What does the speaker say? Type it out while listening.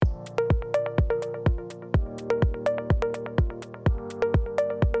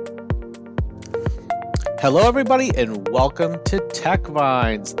Hello, everybody, and welcome to Tech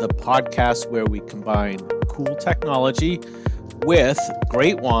Vines, the podcast where we combine cool technology with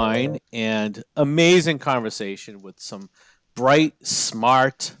great wine and amazing conversation with some bright,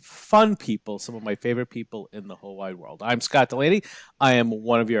 smart, fun people, some of my favorite people in the whole wide world. I'm Scott Delaney. I am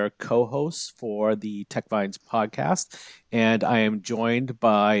one of your co-hosts for the Tech Vines podcast, and I am joined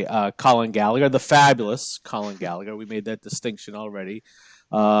by Colin Gallagher, the fabulous Colin Gallagher. We made that distinction already.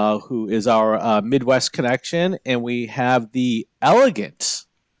 Who is our Midwest connection, and we have the elegant,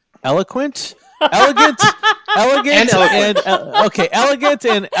 eloquent, elegant, elegant, elegant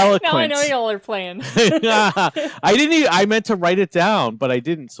and eloquent. Now I know y'all are playing. I meant to write it down, but I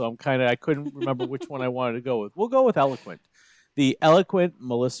didn't, so I couldn't remember which one I wanted to go with. We'll go with eloquent. The eloquent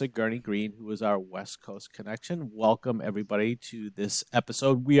Melissa Gurney-Green, who is our West Coast connection. Welcome, everybody, to this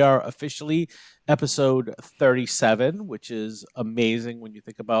episode. We are officially episode 37, which is amazing when you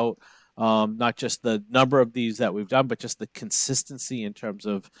think about not just the number of these that we've done, but just the consistency in terms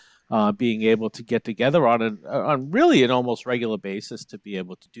of being able to get together on really an almost regular basis to be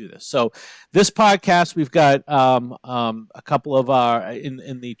able to do this. So this podcast, we've got a couple of our,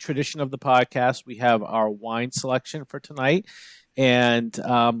 in the tradition of the podcast, we have our wine selection for tonight. And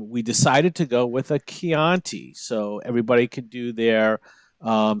we decided to go with a Chianti. So everybody can do their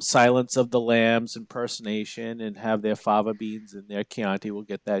Silence of the Lambs impersonation and have their fava beans and their Chianti. We'll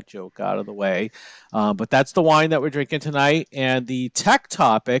get that joke out of the way. But that's the wine that we're drinking tonight. And the tech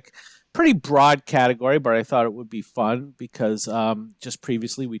topic, pretty broad category, but I thought it would be fun because just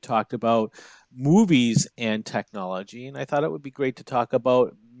previously we talked about movies and technology. And I thought it would be great to talk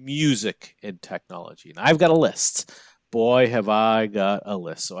about music and technology. And I've got a list. Boy, have I got a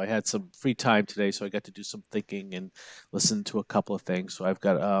list. So I had some free time today, so I got to do some thinking and listen to a couple of things. So I've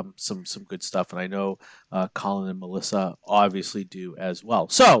got some good stuff, and I know Colin and Melissa obviously do as well.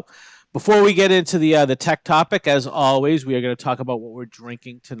 So before we get into the tech topic, as always, we are going to talk about what we're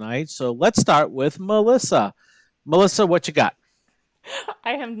drinking tonight. So let's start with Melissa. Melissa, what you got?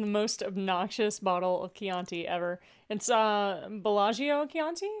 I have the most obnoxious bottle of Chianti ever. It's Bellagio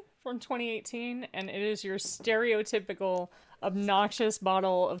Chianti from 2018, and it is your stereotypical obnoxious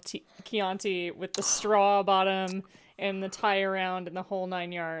bottle of Chianti with the straw bottom and the tie around and the whole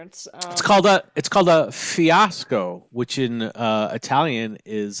 9 yards. It's called a fiasco, which in Italian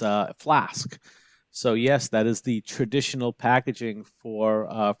is flask. So yes, that is the traditional packaging for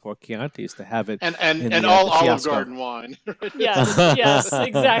Chiantis to have it and all Olive Garden wine. Yes,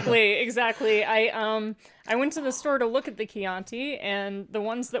 exactly. I went to the store to look at the Chianti, and the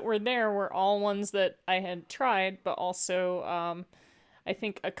ones that were there were all ones that I had tried, but also I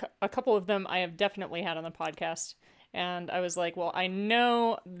think a couple of them I have definitely had on the podcast. And I was like, well, I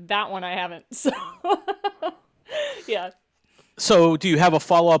know that one I haven't. So yeah. So, do you have a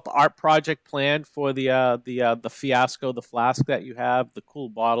follow-up art project planned for the fiasco, the flask that you have, the cool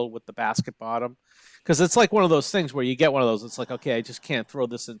bottle with the basket bottom? Because it's like one of those things where you get one of those. It's like, okay, I just can't throw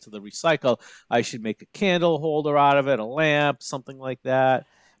this into the recycle. I should make a candle holder out of it, a lamp, something like that.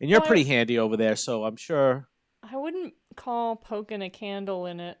 And you're pretty handy over there, so I'm sure. I wouldn't call poking a candle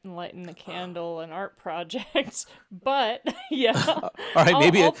in it and lighting the candle an art project, but yeah. All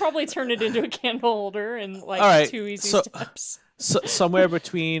right, I'll probably turn it into a candle holder in like 2 easy steps. Somewhere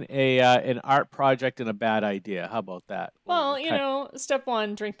between an art project and a bad idea. How about that? Well, step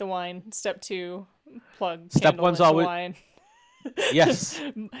 1, drink the wine. Step 2, plug step candle 1's into always wine. Yes.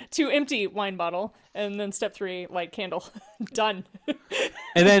 2, empty wine bottle, and then step 3, light candle. Done.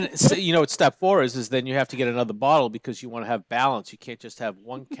 And then what step 4 is then you have to get another bottle because you want to have balance. You can't just have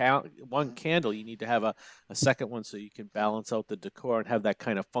one candle. You need to have a second one so you can balance out the decor and have that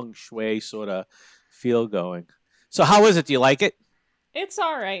kind of feng shui sort of feel going. So how is it? Do you like it? It's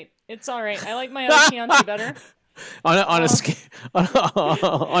all right. I like my other Chianti better. On a scale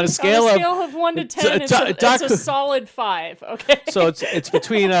of 1 to 10, it's a solid 5. Okay. So it's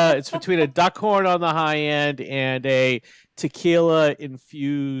between a duck horn on the high end and a tequila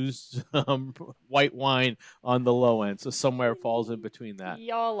infused white wine on the low end. So somewhere it falls in between that.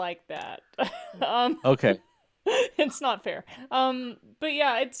 Y'all like that? Okay. It's not fair. But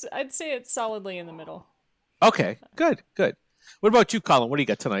yeah, I'd say it's solidly in the middle. Okay. Good. What about you, Colin? What do you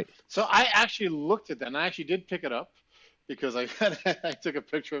got tonight? So I actually looked at that, and I actually did pick it up because I took a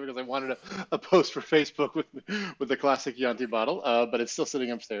picture of it because I wanted a post for Facebook with the classic Chianti bottle, but it's still sitting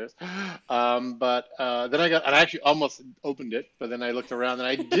upstairs. But then I actually almost opened it, but then I looked around, and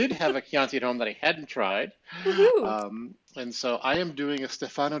I did have a Chianti at home that I hadn't tried. And so I am doing a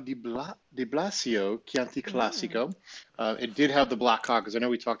Stefano di Blasio Chianti Classico. It did have the black cock, because I know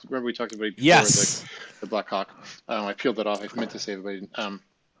we talked about it before. Yes. The black cock. I peeled it off. I meant to say it, but I didn't.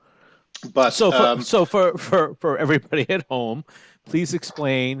 But So for everybody at home, please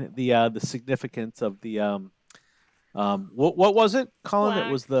explain the significance of the what was it, Colin? It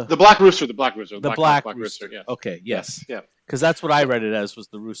Black. was the the the Black House black Black Rooster. rooster. Yes, Okay, yes, yes, yeah. because that's what I So, read it as, was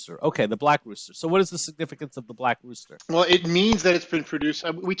the rooster. Okay, the black rooster. So what is the significance of the black rooster? well, it means that it's been produced.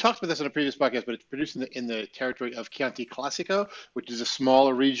 We talked about this in a previous podcast, but it's produced in the territory of Chianti Classico, which is a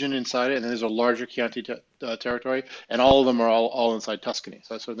smaller region inside it, and then there's a larger Chianti territory, and all of them are all inside Tuscany.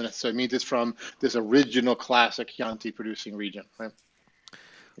 So it means it's from this original classic Chianti producing region, right?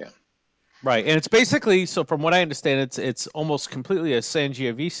 Yeah. Right, and it's basically, so from what I understand, it's almost completely a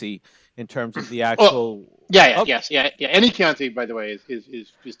Sangiovese in terms of the Oh, actual. yeah, yeah, Oh, yes, yeah, yeah. Any Chianti, by the way,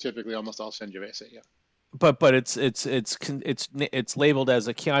 is typically almost all Sangiovese. Yeah. but it's labeled as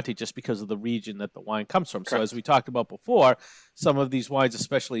a Chianti just because of the region that the wine comes from. So as Correct. we talked about before, some of these wines,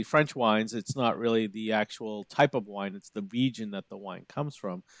 especially French wines, it's not really the actual type of wine; it's the region that the wine comes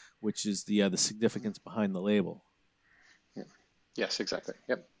from, which is the significance behind the label. Yeah. Yes, exactly.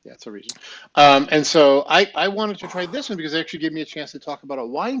 Yep. Yeah, it's a region. And so I wanted to try this one because it actually gave me a chance to talk about a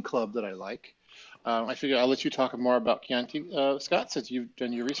wine club that I like. I figure I'll let you talk more about Chianti, Scott, since you've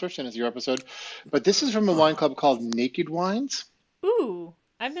done your research and it's your episode. But this is from a wine club called Naked Wines. Ooh,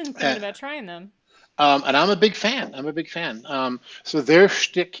 I've been thinking Uh, about trying them. and I'm a big fan. I'm a big fan. So their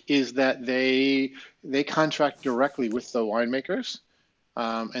shtick is that they contract directly with the winemakers.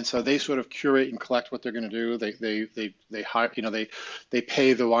 And so they sort of curate and collect what they're going to do. They hire, they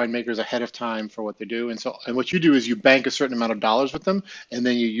pay the winemakers ahead of time for what they do. And what you do is you bank a certain amount of dollars with them, and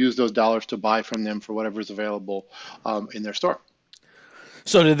then you use those dollars to buy from them for whatever is available in their store.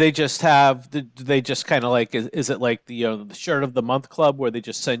 So do they just have? Do they just kind of like? Is it like the shirt of the month club where they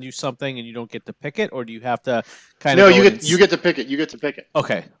just send you something and you don't get to pick it, or do you have to kind of No, go in you get to pick it. You get to pick it,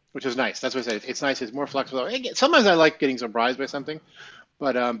 Okay, which is nice. That's what I say. It's nice. It's more flexible. Sometimes I like getting surprised by something,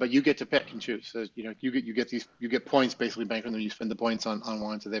 but you get to pick and choose. So you get points basically banked from them. You spend the points on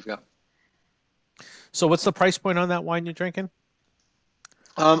wines that they've got. so what's the price point on that wine you're drinking?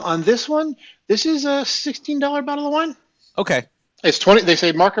 On this one, this is a $16 bottle of wine. Okay, It's 20. They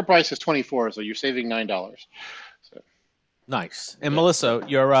say market price is 24, so you're saving $9. So nice. And yeah, yeah. Melissa,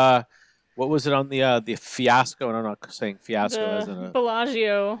 your what was it on the fiasco? And I'm not saying fiasco as The in a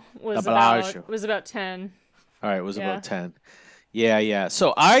Bellagio the was Bellagio. about 10. All right, it was Yeah. about 10. Yeah, yeah.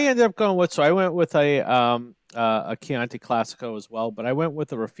 So I ended up going with. So I went with a Chianti Classico as well, but I went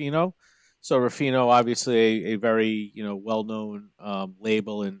with a Ruffino. So Ruffino, obviously a very well known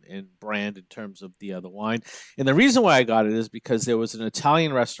label and brand in terms of the wine. And the reason why I got it is because there was an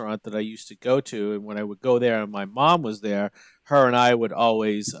Italian restaurant that I used to go to, and when I would go there and my mom was there, her and I would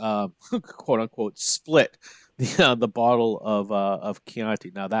always quote unquote split the bottle of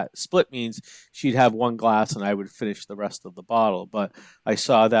Chianti. Now that split means she'd have one glass and I would finish the rest of the bottle. But I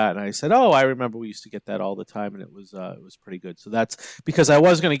saw that and I said, "Oh, I remember we used to get that all the time, and it was pretty good." So that's because I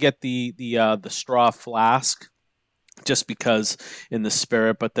was going to get the straw flask just because in the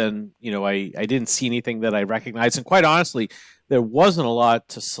spirit, but then I didn't see anything that I recognized, and quite honestly, there wasn't a lot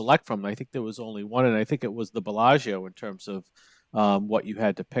to select from. I think there was only one, and I think it was the Bellagio in terms of what you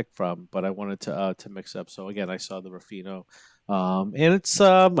had to pick from. But I wanted to mix up. So again, I saw the Ruffino, and it's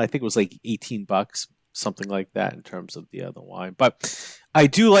I think it was like $18, something like that in terms of the wine. But I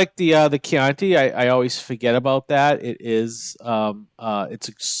do like the Chianti. I always forget about that. It's a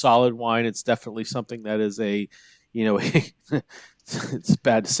solid wine. It's definitely something that is it's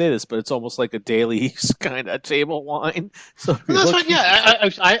bad to say this, but it's almost like a daily use kind of table wine. So if Well, you're that's fine. looking, Yeah,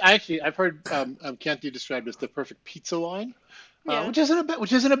 I actually I've heard Chianti described as the perfect pizza wine, Yeah. which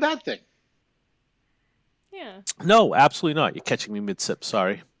isn't a bad thing. Yeah. no, absolutely not. You're catching me mid sip.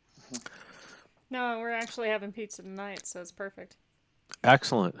 Sorry. No, we're actually having pizza tonight, so it's perfect.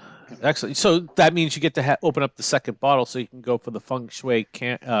 Excellent, excellent. So that means you get to open up the second bottle, so you can go for the feng shui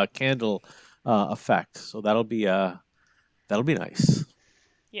candle effect. So that'll be nice.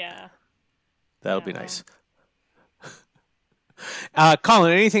 Yeah. That'll Yeah, be well. nice.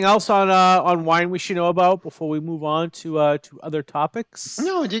 Colin, anything else on wine we should know about before we move on to other topics?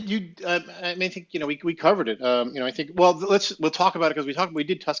 No, did you? I mean, I think we covered it. I think we'll talk about it because we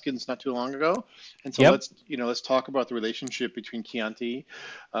did Tuscans not too long ago, and so Yep. let's talk about the relationship between Chianti,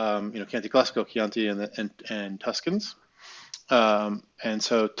 Chianti Classico, Chianti, and Tuscans. And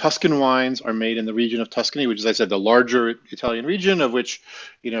so Tuscan wines are made in the region of Tuscany, which is, as I said, the larger Italian region, of which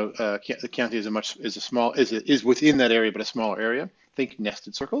the Chianti is within that area, but a smaller area. Think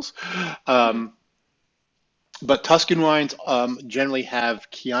nested circles. Hmm. Um, But Tuscan wines generally have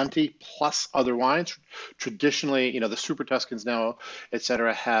Chianti plus other wines. Traditionally, the Super Tuscans now, et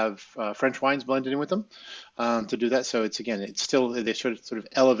cetera, have French wines blended in with them to do that. So it's still they sort of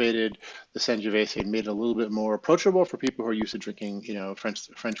elevated the Sangiovese and made it a little bit more approachable for people who are used to drinking,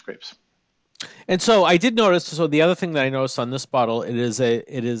 French grapes. And so I did notice. So the other thing that I noticed on this bottle, this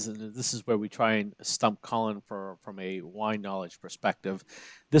is where we try and stump Colin from a wine knowledge perspective.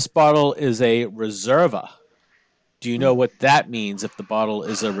 This bottle is a Reserva. Do you know what that means if the bottle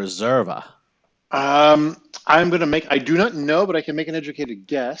is a Reserva? I do not know, but I can make an educated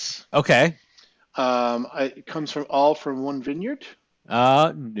guess. Okay. It comes from one vineyard.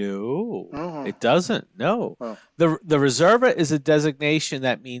 No, Oh, it doesn't. No. well, The Reserva is a designation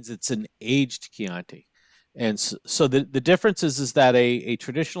that means it's an aged Chianti. And so the difference is that a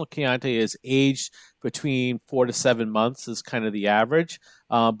traditional Chianti is aged between 4 to 7 months is kind of the average.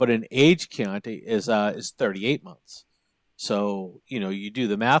 But an aged Chianti is 38 months. So, you do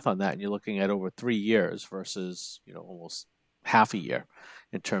the math on that and you're looking at over 3 years versus, almost half a year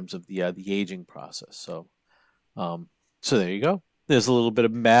in terms of the aging process. Um, so there you go. There's a little bit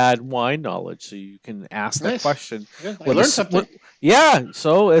of mad wine knowledge, so you can ask that nice. question. Yeah, I When learned something. yeah,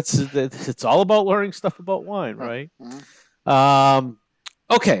 so it's all about learning stuff about wine, Huh. right? Mhm. Um,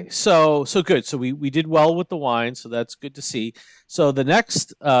 okay, so good. So we did well with the wine, so that's good to see. So the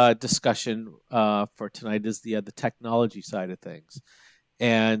next discussion for tonight is the technology side of things.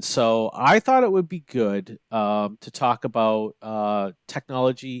 And so I thought it would be good to talk about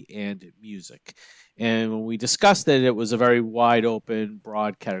technology and music. And when we discussed it, it was a very wide open,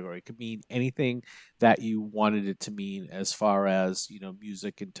 broad category. It could mean anything that you wanted it to mean, as far as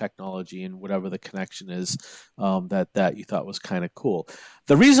music and technology and whatever the connection is that you thought was kind of cool.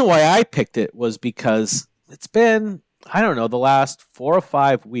 The reason why I picked it was because it's been, I don't know, the last 4 or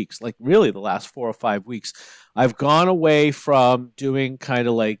 5 weeks, like really the last 4 or 5 weeks, I've gone away from doing kind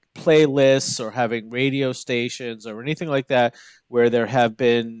of like playlists or having radio stations or anything like that where there have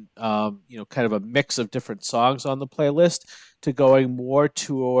been, kind of a mix of different songs on the playlist, to going more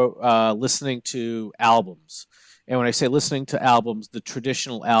to listening to albums. And when I say listening to albums, the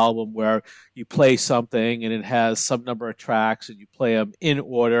traditional album where you play something and it has some number of tracks and you play them in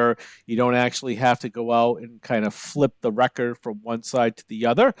order. You don't actually have to go out and kind of flip the record from one side to the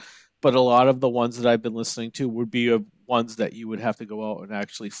other. But a lot of the ones that I've been listening to would be ones that you would have to go out and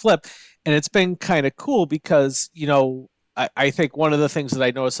actually flip. And it's been kind of cool because, I think one of the things that I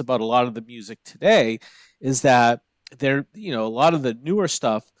notice about a lot of the music today is that a lot of the newer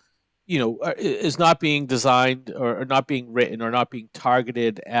stuff, is not being designed or not being written or not being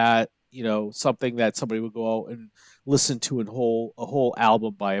targeted at, something that somebody would go out and listen to a whole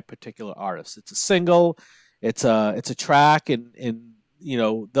album by a particular artist. It's a single, it's a track, and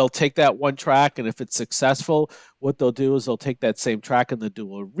they'll take that one track, and if it's successful, what they'll do is they'll take that same track and they'll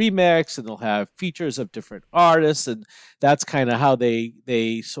do a remix, and they'll have features of different artists, and that's kind of how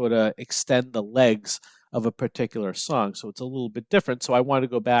they sort of extend the legs of a particular song. So it's a little bit different. So I want to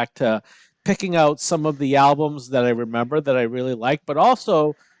go back to picking out some of the albums that I remember that I really like, but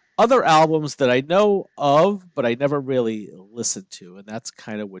also other albums that I know of but I never really listened to, and that's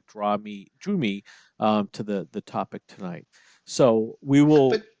kind of what drew me to the topic tonight. So we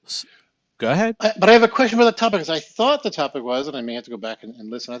will But go ahead. but I have a question about the topic because I thought the topic was, and I may have to go back and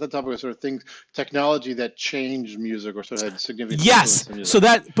listen. I thought the topic was sort of things, technology that changed music or sort of had significant Yes. influence on So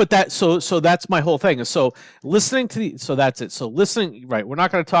music. that, but that, so that's my whole thing. So listening to so that's it. So listening, right? We're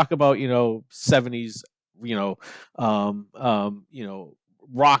not going to talk about 70s, you know,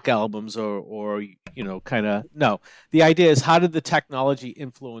 rock albums or kind of no. The idea is, how did the technology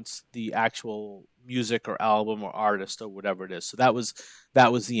influence the actual music or album or artist or whatever it is. So that was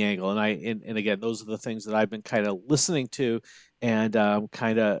the angle, and again, those are the things that I've been kind of listening to, and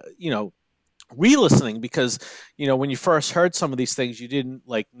kind of re-listening, because when you first heard some of these things, you didn't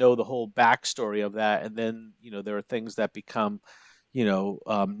like know the whole backstory of that, and then there are things that become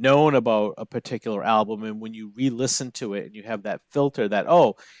known about a particular album, and when you re-listen to it and you have that filter that,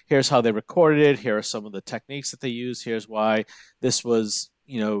 oh, here's how they recorded it, here are some of the techniques that they use, here's why this was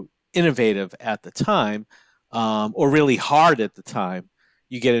innovative at the time, or really hard at the time,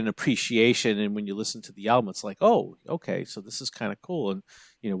 you get an appreciation, and when you listen to the album, it's like, oh, okay, so this is kind of cool. And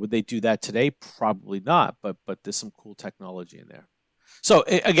would they do that today? Probably not, but there's some cool technology in there. So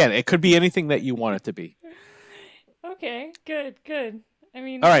again, it could be anything that you want it to be. Okay, good, good. I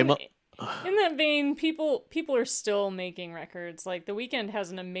mean, All right. in that vein, people are still making records. Like The Weeknd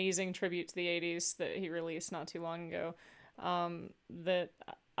has an amazing tribute to the '80s that he released not too long ago, that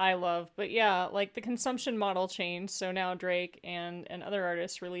I love. But yeah, like the consumption model changed, so now Drake and other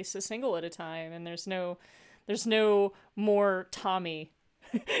artists release a single at a time, and there's there's no more Tommy,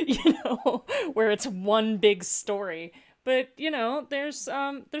 you know, where it's one big story. But you know, there's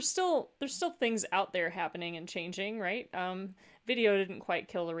still things out there happening and changing, right? Video didn't quite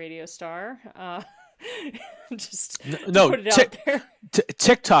kill the radio star. Just to No, put it out there.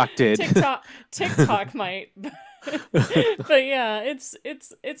 TikTok did. TikTok might. But yeah,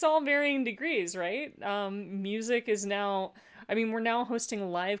 it's all varying degrees, right? Music is now, I mean, we're now hosting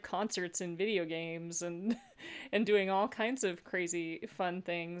live concerts in video games and and doing all kinds of crazy fun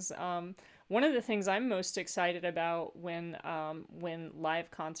things. One of the things I'm most excited about when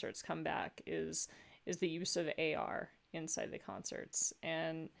live concerts come back is the use of AR inside the concerts,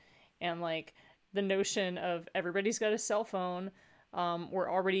 and like the notion of everybody's got a cell phone.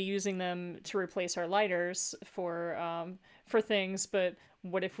 We're already using them to replace our lighters for things, but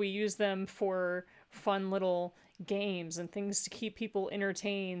what if we use them for fun little games and things to keep people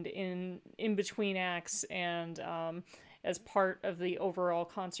entertained in between acts and as part of the overall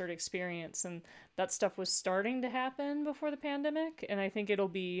concert experience? And that stuff was starting to happen before the pandemic, and I think it'll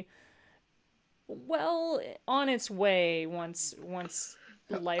be well on its way once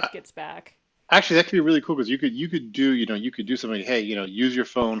life gets back. Actually, that could be really cool because you could do you could do something. Hey, use your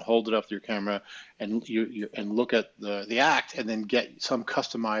phone, hold it up to your camera, and and look at the act, and then get some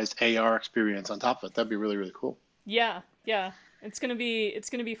customized AR experience on top of it. That'd be really really cool. Yeah, yeah. It's gonna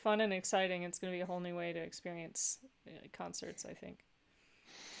be fun and exciting. It's gonna be a whole new way to experience concerts, I think.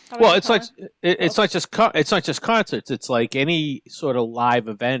 How about Well, you, it's like Connor? it's Oh, not just concerts. It's like any sort of live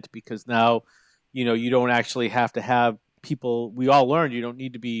event because now, you don't actually have to have people. We all learned you don't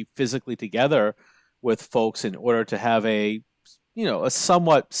need to be physically together with folks in order to have a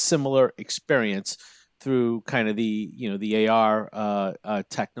somewhat similar experience through kind of the AR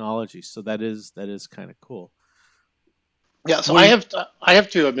technology. So that is kind of cool. Yeah, so What do you? I have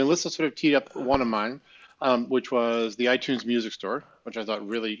two. I mean, Melissa sort of teed up one of mine, which was the iTunes Music Store, which I thought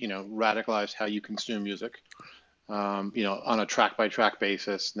really radicalized how you consume music. On a track by track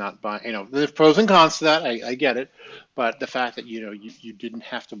basis, not by, there's pros and cons to that. I get it. But the fact that, you didn't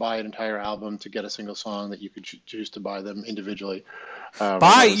have to buy an entire album to get a single song, that you could choose to buy them individually. I Buy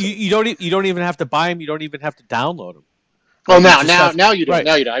thought was, you don't even have to buy them. You don't even have to download them. well, Right? You now, just have now you don't. right,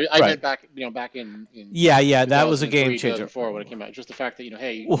 Now you don't. I right. meant back in Yeah, yeah, that was a game 2003, changer. 2004 when it came out. Just the fact that,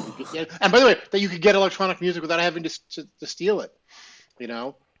 hey, you could get, yeah, and by the way, that you could get electronic music without having to steal it. you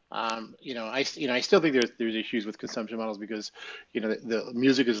know I still think there's issues with consumption models because the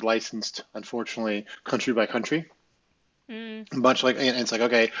music is licensed, unfortunately, country by country, mm, much like, and it's like,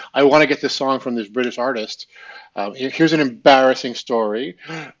 okay, I want to get this song from this British artist. Here's an embarrassing story.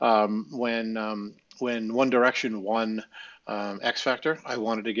 When One Direction won X Factor, I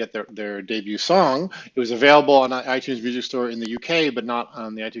wanted to get their debut song. It was available on iTunes Music Store in the UK, but not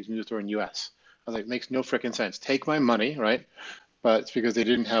on the iTunes Music Store in US. I was like, it makes no freaking sense. Take my money, right? But it's because they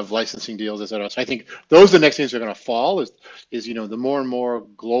didn't have licensing deals, et cetera. So I think those are the next things that are going to fall is the more and more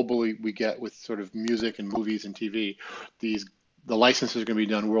globally we get with sort of music and movies and TV, the licenses are going to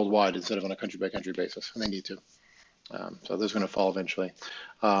be done worldwide instead of on a country by country basis, and they need to. So those are going to fall eventually.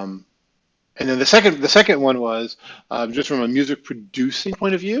 Um, and then the second one was just from a music producing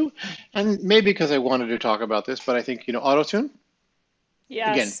point of view, and maybe because I wanted to talk about this, but I think autotune,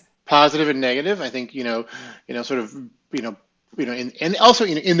 again, yes. positive and negative. I think sort of you know and also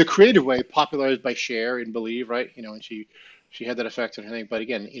in the creative way, popularized by Cher and Believe, right? And she had that effect on her thing. But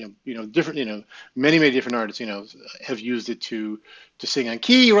again, different, many different artists, have used it to sing on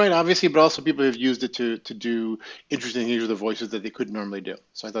key, right? Obviously, but also people have used it to do interesting things with the voices that they couldn't normally do.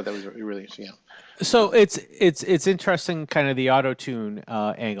 So I thought that was really interesting. Yeah. So it's interesting, kind of the auto tune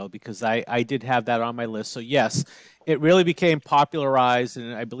angle because I did have that on my list. So yes, it really became popularized,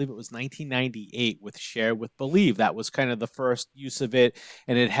 and I believe it was 1998 with Share with Believe. That was kind of the first use of it,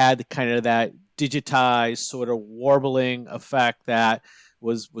 and it had kind of that digitized sort of warbling effect that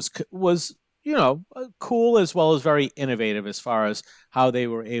was cool as well as very innovative as far as how they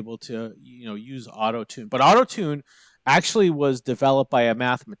were able to use auto tune. But auto tune actually was developed by a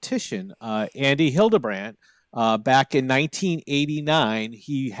mathematician, Andy Hildebrand, back in 1989.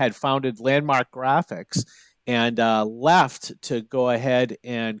 He had founded Landmark Graphics and left to go ahead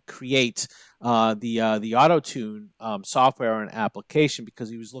and create the AutoTune software and application because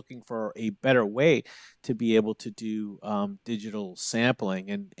he was looking for a better way to be able to do digital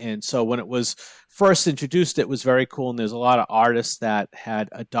sampling. And so when it was first introduced, it was very cool. And there's a lot of artists that had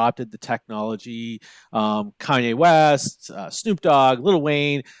adopted the technology. Kanye West, Snoop Dogg, Lil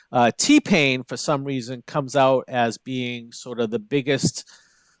Wayne, T Pain, for some reason, comes out as being sort of the biggest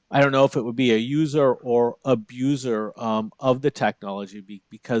I don't know if it would be a user or abuser of the technology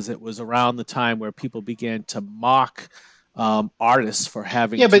because it was around the time where people began to mock artists for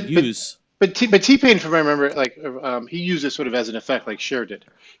having Yeah, to but use. but T Pain, from what I remember, like he used it sort of as an effect, like Cher did.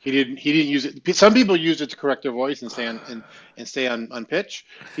 He didn't use it. Some people used it to correct their voice and stay on pitch.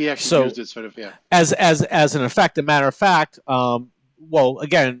 He actually So used it sort of, yeah. as an effect, a matter of fact, well,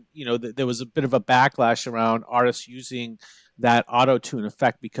 again, there was a bit of a backlash around artists using that auto tune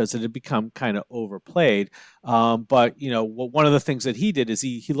effect because it had become kind of overplayed. But one of the things that he did is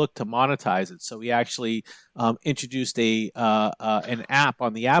he looked to monetize it. So he actually introduced an app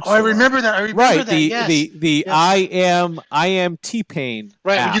on the App Oh, I Store. remember that. I remember Right, that. Yes. the Yes. I am T-Pain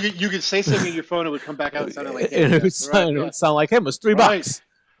Right. app. You could say something in your phone, it would come back out sounding like him. And Yes. Right. it Yeah. would sound like him. It was $3, Right.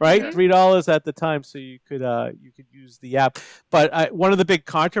 right? Yeah. $3 at the time, so you could use the app. But one of the big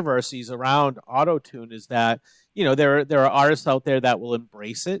controversies around auto tune is that there are artists out there that will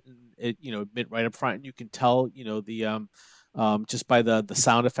embrace it and admit right up front, and you can tell the just by the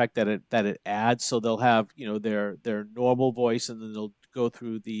sound effect that it adds. So they'll have their normal voice, and then they'll go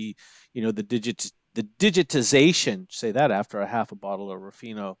through the digitization, say that after a half a bottle of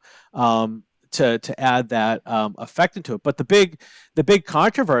Ruffino, to add that effect into it. But the big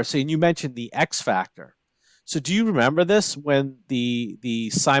controversy, and you mentioned the X Factor. So do you remember this when the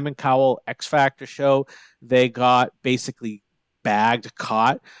Simon Cowell X Factor show, they got basically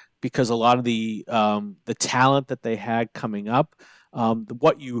caught because a lot of the talent that they had coming up,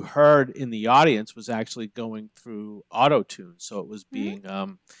 what you heard in the audience was actually going through auto tune, so it was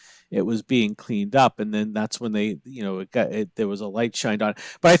being cleaned up, and then that's when there was a light shined on it.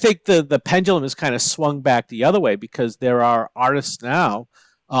 But I think the pendulum has kind of swung back the other way because there are artists now,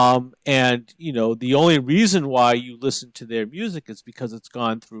 and the only reason why you listen to their music is because it's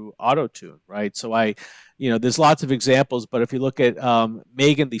gone through auto tune, right? So there's lots of examples, but if you look at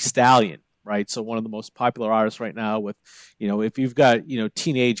Megan Thee Stallion, right? So one of the most popular artists right now with, if you've got,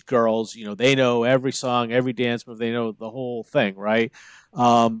 teenage girls, they know every song, every dance move, they know the whole thing, right?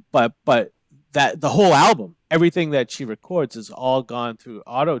 But that the whole album, everything that she records is all gone through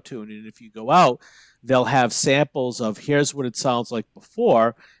auto tune. And if you go out, they'll have samples of here's what it sounds like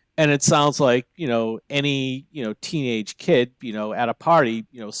before. And it sounds like, any, teenage kid, at a party,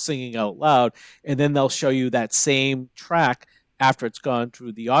 singing out loud. And then they'll show you that same track after it's gone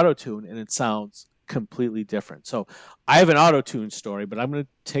through the auto tune, and it sounds completely different. So I have an auto tune story, but I'm going to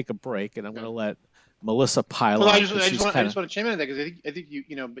take a break, and I'm going to let Melissa pile Well, on. I just want to chime in on that because I think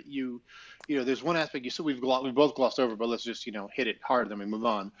there's one aspect we've both glossed over, but let's just hit it hard, then we move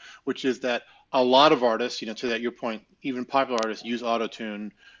on, which is that a lot of artists, to that your point, even popular artists use auto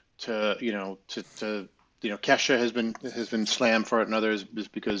tune to Kesha has been slammed for it, and others is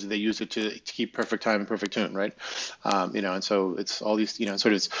because they use it to keep perfect time and perfect tune, right? And so it's all these,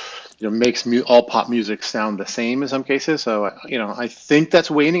 sort of, makes all pop music sound the same in some cases. So, I think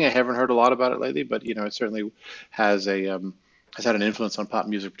that's waning. I haven't heard a lot about it lately, but it certainly has had an influence on pop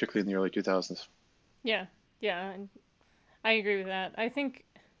music, particularly in the early 2000s. Yeah, I agree with that. I think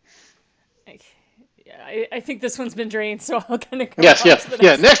this one's been drained, so I'll kind of go Yes, on to the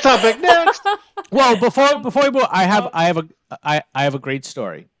yeah. Next topic. Next. Well, before we move, I have a great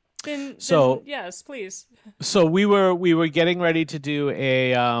story. Then yes, please. So we were getting ready to do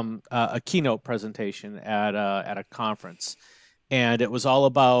a keynote presentation at a conference, and it was all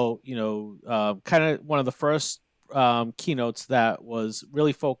about kind of one of the first keynotes that was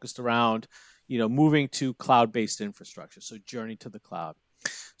really focused around moving to cloud-based infrastructure, so journey to the cloud.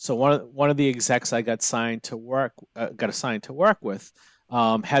 So one of the execs I got assigned to work with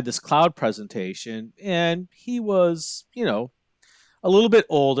had this cloud presentation, and he was a little bit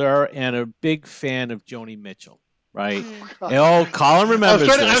older and a big fan of Joni Mitchell, right? And, Colin remembers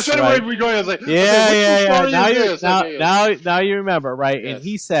this. I was trying right? to where going. I was like, Now you remember, right? Yes. And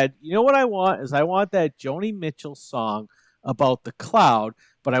he said, what I want is I want that Joni Mitchell song about the cloud,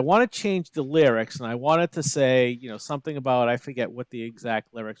 but I want to change the lyrics, and I want it to say, something about, I forget what the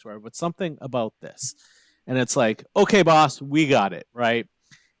exact lyrics were, but something about this. And it's like, okay, boss, we got it, right?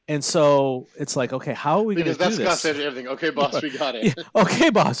 And so it's like, okay, how are we going to do this? Because that's Scott said everything. Okay, boss, we got it. Yeah, okay,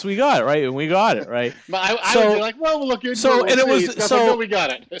 boss, we got it, right? And we got it, right? But I would be like, well, we'll look into it. We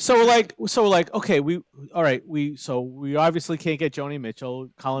got it. So we're like, okay, we obviously can't get Joni Mitchell.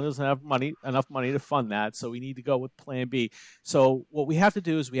 Colin doesn't have enough money to fund that, so we need to go with Plan B. So what we have to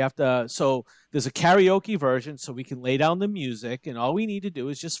do is so there's a karaoke version, so we can lay down the music, and all we need to do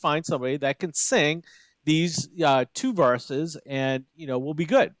is just find somebody that can sing these two verses, and we'll be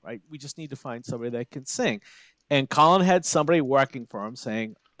good, right? We just need to find somebody that can sing. And Colin had somebody working for him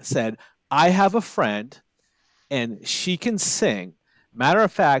said, I have a friend and she can sing, Matter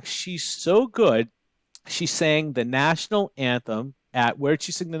of fact, she's so good. She sang the national anthem at where'd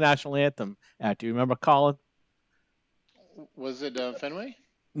she sing the national anthem at? Do you remember, Colin? Was it Fenway? No.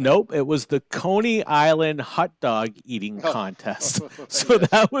 Nope, it was the Coney Island hot dog eating Oh, contest. So yes.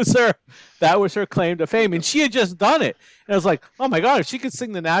 that was her claim to fame, and she had just done it. And I was like, oh my god, if she could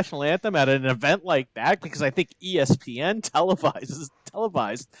sing the national anthem at an event like that, because I think ESPN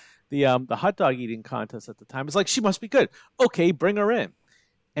televised the hot dog eating contest at the time. It's like she must be good. Okay, bring her in.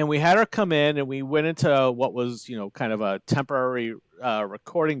 And we had her come in, and we went into what was, kind of a temporary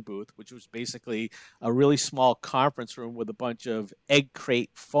recording booth, which was basically a really small conference room with a bunch of egg crate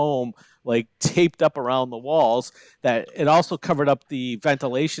foam like taped up around the walls. That it also covered up the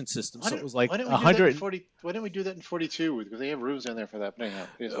ventilation system, so it was like why didn't we a do that in hundred. 40? Why didn't we do that in 42? Because they have rooms in there for that. But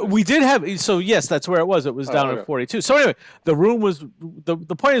anyhow, We did have, so yes, that's where it was. It was Oh, down in okay. 42. So anyway,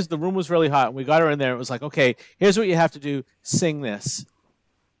 the point is the room was really hot, and we got her in there. It was like, okay, here's what you have to do: sing this,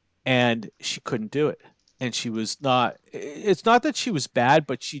 and she couldn't do it, and she was not, it's not that she was bad,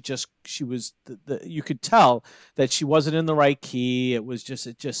 but she was you could tell that she wasn't in the right key. It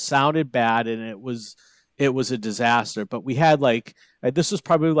just sounded bad, and it was a disaster. But we had like, this was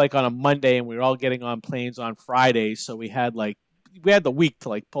probably like on a Monday, and we were all getting on planes on Friday, so we had the week to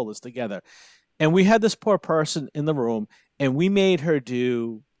like pull this together. And we had this poor person in the room, and we made her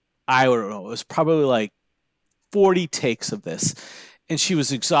do, I don't know, it was probably like 40 takes of this. And she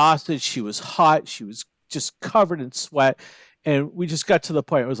was exhausted. She was hot. She was just covered in sweat. And we just got to the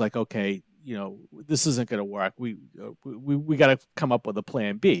point, it was like, okay, this isn't going to work. We got to come up with a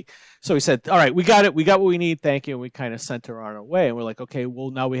plan B. So we said, all right, we got it. We got what we need. Thank you. And we kind of sent her on her way. And we're like, okay, well,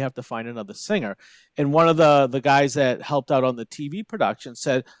 now we have to find another singer. And one of the guys that helped out on the TV production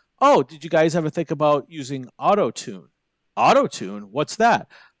said, oh, did you guys ever think about using auto tune? Auto tune? What's that?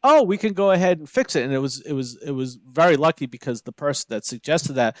 Oh, we can go ahead and fix it. And it was very lucky because the person that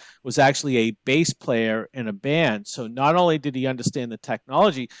suggested that was actually a bass player in a band. So not only did he understand the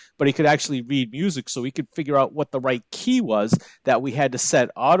technology, but he could actually read music, so he could figure out what the right key was that we had to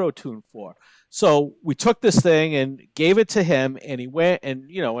set auto tune for. So we took this thing and gave it to him, and he went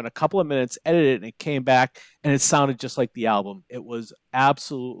and, in a couple of minutes edited it, and it came back, and it sounded just like the album. It was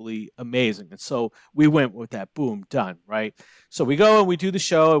absolutely amazing. And so we went with that. Boom, done, right? So we go and we do the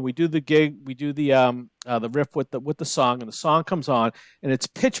show, and we do the gig, we do the riff with the song, and the song comes on, and it's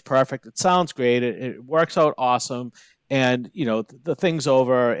pitch perfect. It sounds great. It works out awesome, and the thing's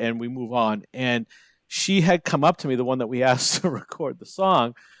over, and we move on. And she had come up to me, the one that we asked to record the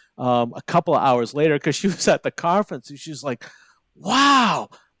song, a couple of hours later, because she was at the conference, and she was like, "Wow,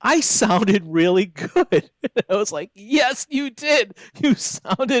 I sounded really good." I was like, "Yes, you did. You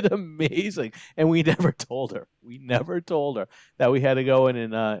sounded amazing." And we never told her. We never told her that we had to go in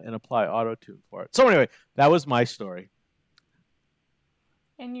and apply auto tune for it. So anyway, that was my story.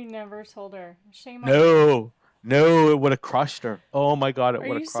 And you never told her. Shame on you. No, no, it would have crushed her. Oh my god, it Are would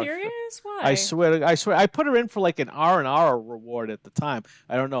you have crushed her. serious? I Why? swear, I swear, I put her in for like an R&R reward at the time.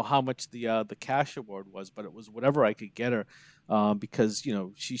 I don't know how much the cash award was, but it was whatever I could get her, because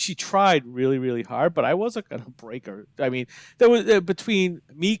she tried really really hard, but I wasn't gonna break her. I mean, there was, between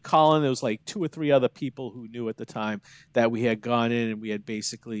me, Colin, there was like two or three other people who knew at the time that we had gone in and we had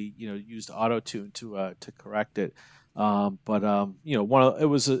basically used auto tune to correct it. But it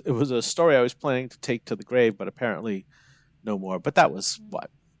was a story I was planning to take to the grave, but apparently no more. But that was Mm.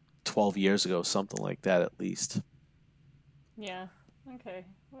 what, 12 years ago, something like that at least. Yeah. Okay.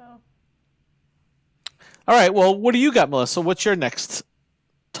 Well, All right, well, what do you got, Melissa? What's your next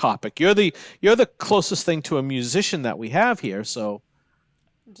topic? You're the closest thing to a musician that we have here, so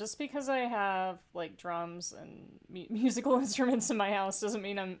just because I have like drums and musical instruments in my house doesn't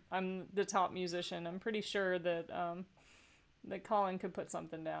mean I'm the top musician. I'm pretty sure that Colin could put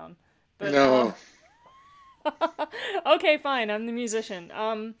something down. But No. okay, fine. I'm the musician.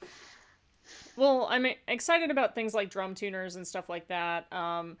 Well, I'm excited about things like drum tuners and stuff like that.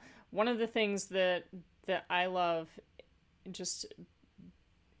 One of the things that I love just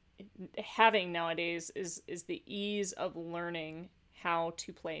having nowadays is the ease of learning how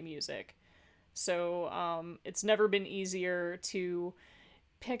to play music. So it's never been easier to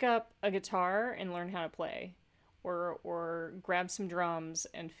pick up a guitar and learn how to play, or grab some drums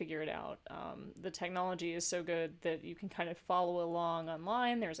and figure it out. The technology is so good that you can kind of follow along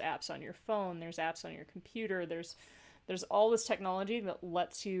online. There's apps on your phone. There's apps on your computer. There's all this technology that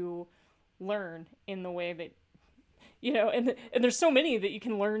lets you learn in the way that and there's so many that you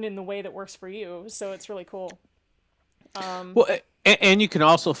can learn in the way that works for you. So it's really cool. Um, well, And you can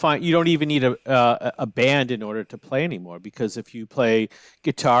also find you don't even need a band in order to play anymore, because if you play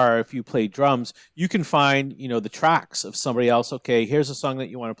guitar, if you play drums, you can find the tracks of somebody else. Okay, here's a song that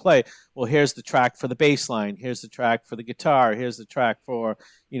you want to play. Well, here's the track for the bass line. Here's the track for the guitar. Here's the track for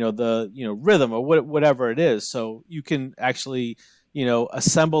the rhythm, or whatever it is. So you can actually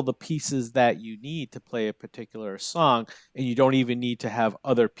assemble the pieces that you need to play a particular song, and you don't even need to have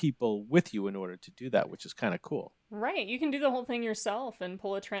other people with you in order to do that, which is kind of cool. Right, you can do the whole thing yourself and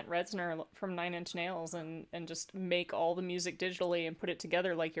pull a Trent Reznor from Nine Inch Nails and just make all the music digitally and put it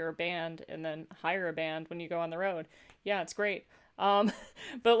together like you're a band, and then hire a band when you go on the road. Yeah, it's great. Um,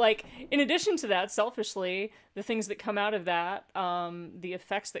 but like in addition to that, selfishly, the things that come out of that, the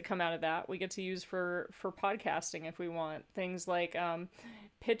effects that come out of that, we get to use for podcasting if we want. Things like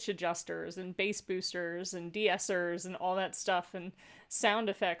pitch adjusters and bass boosters and de-essers and all that stuff, and sound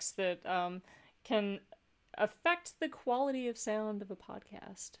effects that can affect the quality of sound of a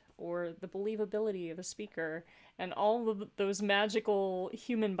podcast or the believability of a speaker, and all of those magical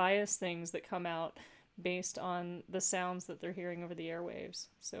human bias things that come out based on the sounds that they're hearing over the airwaves.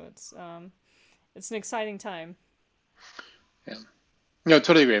 So it's an exciting time. Yeah, no,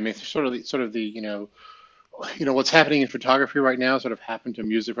 totally agree. I mean, sort of the what's happening in photography right now sort of happened to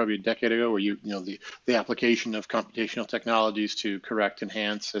music probably a decade ago, where the application of computational technologies to correct,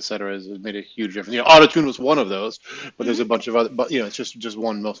 enhance, et cetera, has made a huge difference. Autotune was one of those, but there's a bunch of other. But it's just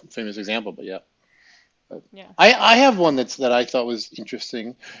one most famous example. But yeah. Yeah. I have one that I thought was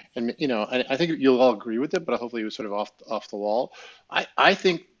interesting, and I think you'll all agree with it, but hopefully it was sort of off the wall. I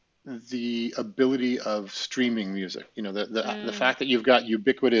think the ability of streaming music, the fact that you've got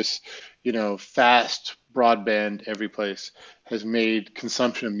ubiquitous, fast broadband every place, has made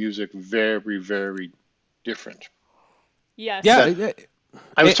consumption of music very, very different. Yes. Yeah.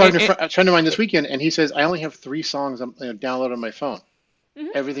 I was talking to a friend of mine this weekend, and he says I only have 3 songs downloaded on my phone.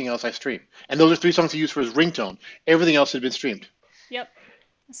 Everything else I stream. And those are 3 songs he used for his ringtone. Everything else had been streamed. Yep.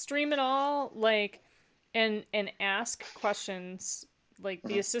 Stream it all, and ask questions. Like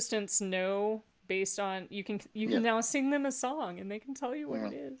the assistants know based on you can now sing them a song and they can tell you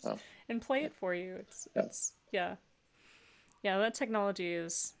what it is and play it for you. It's yeah. That technology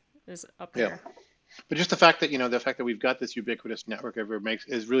is up there. But just the fact that we've got this ubiquitous network everywhere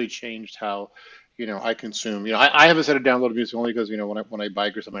has really changed how I consume. I have a set of downloaded music only because when I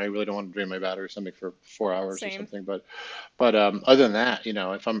bike or something, I really don't want to drain my battery or something for 4 hours or something. But other than that,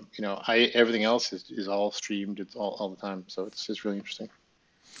 if I'm everything else is all streamed. It's all the time. So it's really interesting.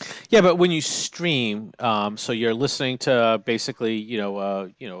 Yeah, but when you stream, so you're listening to basically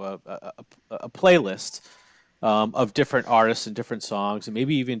a playlist of different artists and different songs, and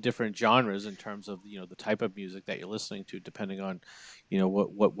maybe even different genres in terms of the type of music that you're listening to, depending on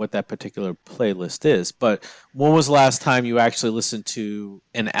what that particular playlist is. But when was the last time you actually listened to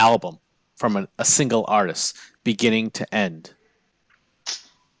an album from a single artist, beginning to end?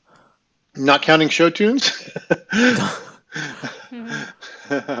 Not counting show tunes.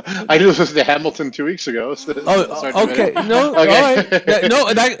 I just listened to Hamilton 2 weeks ago. So okay. No, okay. All right.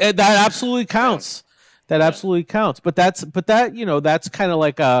 No, that absolutely counts. That absolutely counts. But that's kind of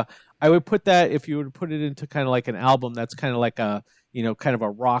like I would put that, if you were to put it into kind of like an album, that's kind of like a kind of a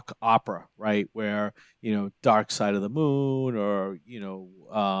rock opera, right? Where Dark Side of the Moon, or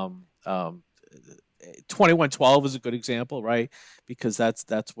 2112 is a good example, right? Because that's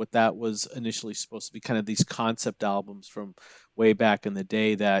what that was initially supposed to be, kind of these concept albums from way back in the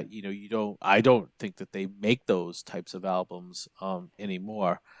day that I don't think that they make those types of albums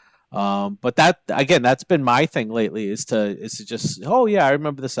anymore. But that, again, that's been my thing lately, is to just, oh yeah, I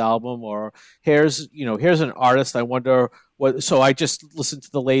remember this album, or here's an artist, I wonder what. So I just listened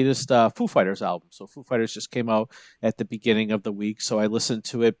to the latest Foo Fighters album. So Foo Fighters just came out at the beginning of the week, so I listened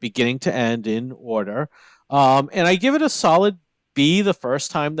to it beginning to end in order, and I give it a solid B the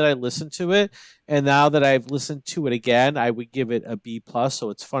first time that I listened to it, and now that I've listened to it again, I would give it a B plus. So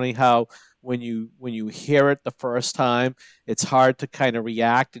it's funny how when you hear it the first time, it's hard to kind of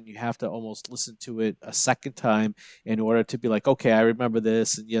react, and you have to almost listen to it a second time in order to be like, okay, I remember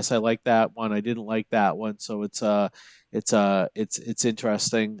this, and yes, I like that one, I didn't like that one. So it's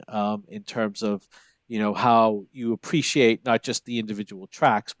interesting in terms of how you appreciate not just the individual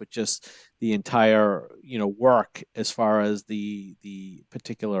tracks, but just the entire work as far as the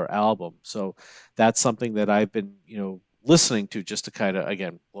particular album. So that's something that I've been listening to, just to kind of,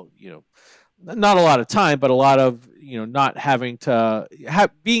 again, well, not a lot of time, but a lot of not having to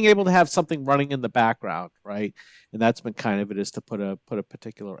being able to have something running in the background, right? And that's been kind of it, is to put a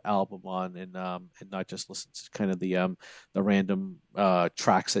particular album on, and not just listen to kind of the random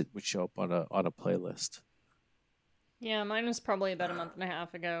tracks that would show up on a playlist. Yeah, mine was probably about a month and a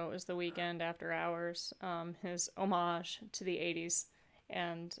half ago. It was The Weekend After Hours, his homage to the 80s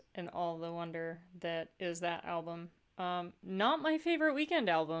and all the wonder that is that album. Not my favorite Weekend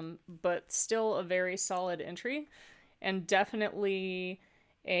album, but still a very solid entry, and definitely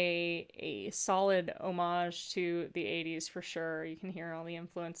a solid homage to the 80s for sure. You can hear all the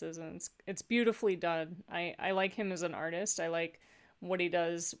influences, and it's beautifully done. I like him as an artist. I like what he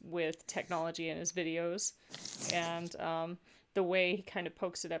does with technology in his videos, and the way he kind of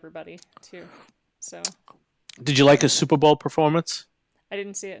pokes at everybody too. So Did you like his Super Bowl performance? I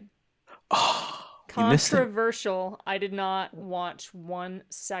didn't see it. Oh, you missed it. Controversial. I did not watch 1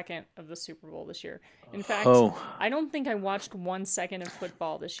 second of the Super Bowl this year. In fact, Oh. I don't think I watched 1 second of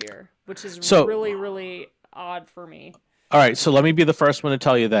football this year, which is So- really, really odd for me. All right, so let me be the first one to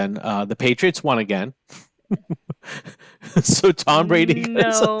tell you then. The Patriots won again. So Tom Brady.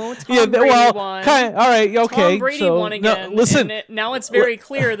 No, Tom Brady won. All right, okay. Tom Brady so, won again. No, listen, and now it's very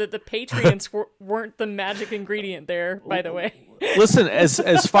clear that the Patriots weren't the magic ingredient there, by the way. listen. As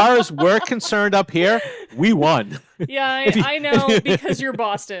far as we're concerned up here, we won. Yeah, I know, because you're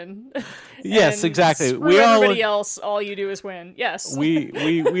Boston. Yes, And exactly. Screw We all everybody else. All you do is win. Yes. we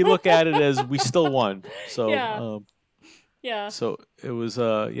look at it as we still won. So Yeah. Yeah. so it was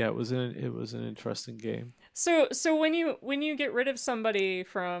it was an interesting game. So when you get rid of somebody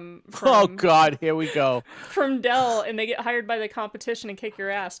from Oh God, here we go. from Dell and they get hired by the competition and kick your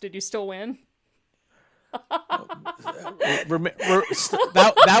ass, did you still win?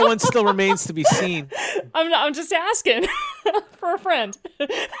 That one still remains to be seen. I'm just asking for a friend.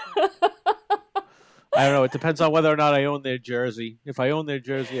 I don't know. It depends on whether or not I own their jersey. If I own their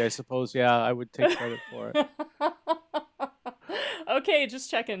jersey, I suppose, yeah, I would take credit for it. Okay, just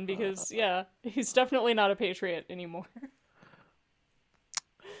checking because yeah, he's definitely not a Patriot anymore.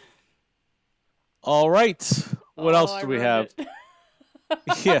 All right. What else I do we ruined have? it.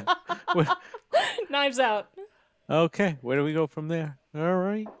 Yeah. Knives Out. Okay. Where do we go from there? All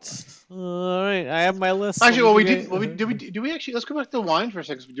right. All right. I have my list. Actually, well, Do we actually, let's go back to the wine for a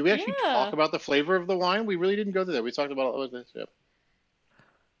second. Do we actually Yeah. talk about the flavor of the wine? We really didn't go through that. We talked about all of this. Yeah.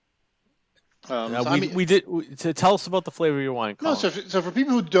 we did. To tell us about the flavor of your wine. No, Colin. so for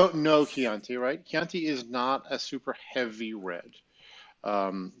people who don't know Chianti, right? Chianti is not a super heavy red.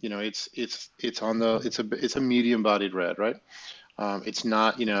 It's a medium bodied red, right? It's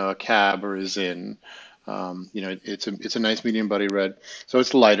not a Cab or a Zin. It's a nice medium bodied red. So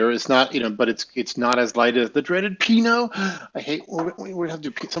it's lighter. It's not but it's not as light as the dreaded Pinot. I hate. We have to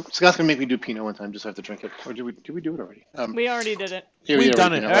do. Scott's gonna make me do Pinot one time. Just have to drink it. Or did we do it already? We already did it. Yeah, We've did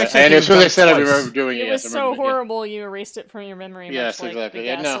done already, it. Pinot, right? Actually, And as soon as I we've said done it, I it twice. remember doing it. It Yes, was I remember so doing it, yeah. horrible you erased it from your memory. Yes, much like exactly. The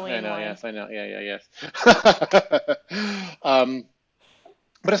Yeah, no, gasoline I know. wine. Yes, I know. Yeah.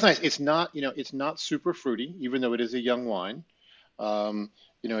 But it's nice. It's not super fruity, even though it is a young wine.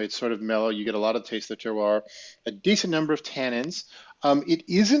 It's sort of mellow. You get a lot of taste of terroir, a decent number of tannins. It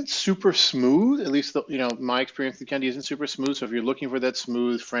isn't super smooth, at least my experience with Chianti isn't super smooth. So if you're looking for that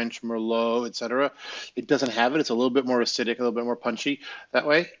smooth French Merlot, etc., it doesn't have it. It's a little bit more acidic, a little bit more punchy that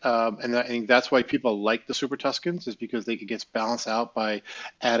way. I think that's why people like the Super Tuscans, is because it gets balanced out by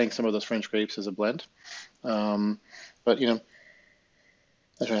adding some of those French grapes as a blend. But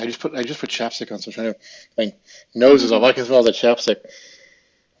that's right. I just put chapstick on, so I'm trying to. My nose is off. I can smell the chapstick.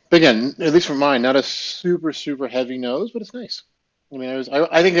 But again, at least for mine, not a super super heavy nose, but it's nice. I mean,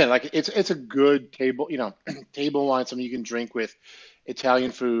 I think that it's a good table table wine, something you can drink with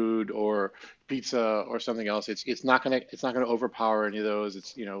Italian food or pizza or something else. It's not gonna overpower any of those.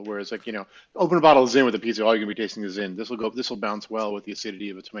 It's whereas open a bottle of Zin with a pizza, all you're gonna be tasting is Zin. This will bounce well with the acidity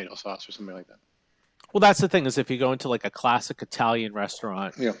of a tomato sauce or something like that. Well, that's the thing, is if you go into like a classic Italian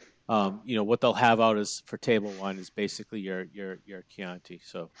restaurant, Yeah. What they'll have out is for table wine is basically your Chianti.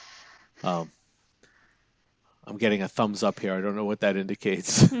 So, I'm getting a thumbs up here. I don't know what that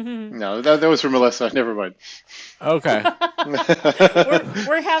indicates. No, that was for Melissa. Never mind. Okay.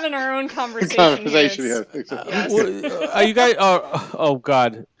 We're having our own conversation. Here. Yeah. Well, are you guys? Oh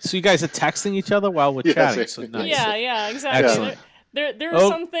God! So you guys are texting each other while we're Yes, chatting? yes, So yes. nice. Yeah, exactly. Excellent. There are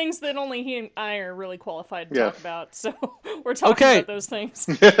some things that only he and I are really qualified to Yeah. talk about, so we're talking Okay. about those things.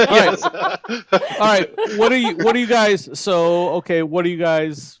 All right. All right. What are you guys? So okay. What do you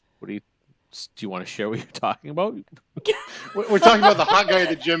want to share what you're talking about? We're talking about the hot guy at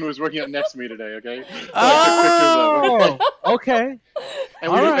the gym who was working out next to me today. Okay. Oh, okay.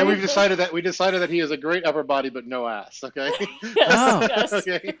 And we've decided that he has a great upper body but no ass. Okay. Yes.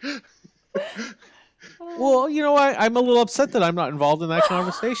 Okay. Well, I'm a little upset that I'm not involved in that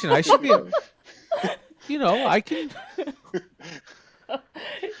conversation. I should be. I can.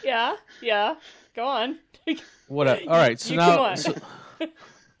 Yeah. Go on. What? All right. So You can now, what? so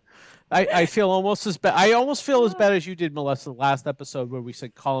I feel almost as bad. I almost feel as bad as you did, Melissa, the last episode where we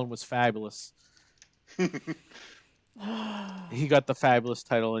said Colin was fabulous. He got the fabulous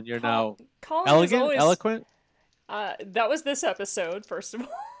title, and you're now Colin is elegant, always eloquent. that was this episode, first of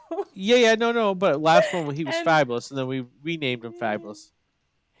all. Yeah, no. But last one he was And- fabulous, and then we renamed him Fabulous.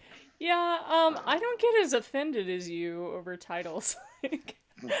 Yeah, I don't get as offended as you over titles. Like,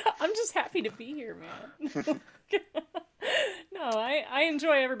 I'm just happy to be here, man. No, I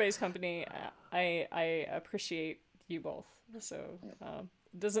enjoy everybody's company. I appreciate you both, so it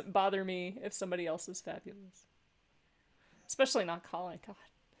doesn't bother me if somebody else is fabulous. Especially not Colin. God,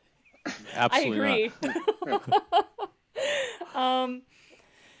 Absolutely I agree.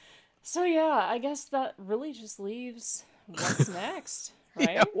 So yeah, I guess that really just leaves what's next, right?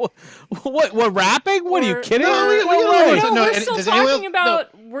 Yeah, what rapping? What are you Or- kidding? No, we Well, gotta no, wait. No, we're and still does anyone talking else-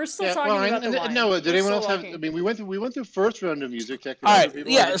 about. We're still Yeah, talking well, about the line. no. Did We're anyone still else have? walking. I mean, we went through first round of music tech. All right, Other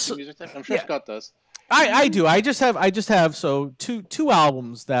people yeah, have so- music tech. I'm sure yeah. Scott does. I do. I just have so two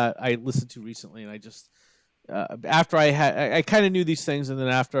albums that I listened to recently, and I just after I kind of knew these things, and then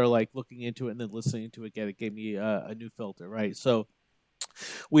after like looking into it and then listening to it again, it gave me a new filter, right? So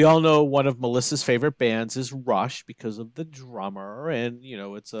we all know one of Melissa's favorite bands is Rush because of the drummer, and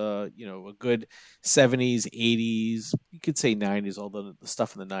it's a a good 70s, 80s, you could say 90s, although the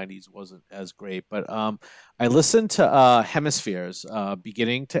stuff in the 90s wasn't as great. But I listened to Hemispheres,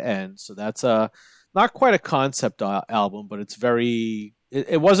 beginning to end, so that's not quite a concept album, but it's very.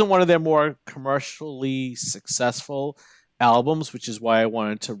 It wasn't one of their more commercially successful albums, which is why I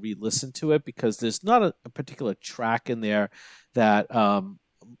wanted to re-listen to it, because there's not a particular track in there that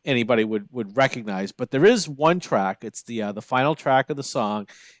anybody would recognize, but there is one track. It's the final track of the song.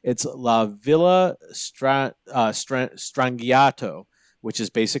 It's La Villa Strangiato, which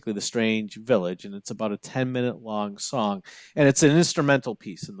is basically the strange village, and it's about a 10-minute long song, and it's an instrumental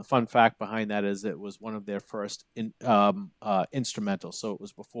piece. And the fun fact behind that is it was one of their first instrumentals, so it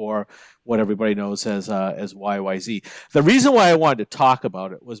was before what everybody knows as YYZ. The reason why I wanted to talk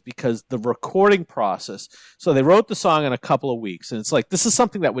about it was because the recording process. So they wrote the song in a couple of weeks, and it's like this is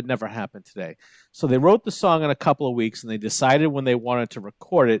something that would never happen today. So they wrote the song in a couple of weeks, and they decided when they wanted to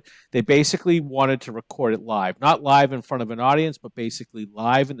record it, they basically wanted to record it live, not live in front of an audience, but basically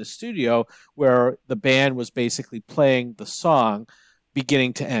live in the studio where the band was basically playing the song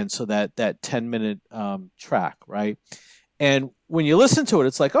beginning to end. So that 10-minute track, right? And when you listen to it,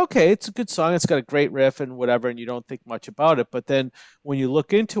 it's like, okay, it's a good song. It's got a great riff and whatever, and you don't think much about it. But then when you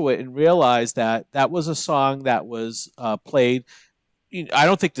look into it and realize that that was a song that was played, I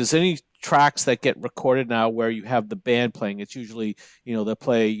don't think there's any tracks that get recorded now where you have the band playing. It's usually, they'll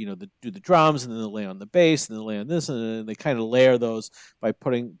play, they do the drums, and then they'll lay on the bass, and then lay on this, and then they kind of layer those by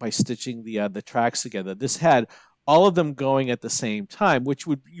stitching the tracks together. This had all of them going at the same time, which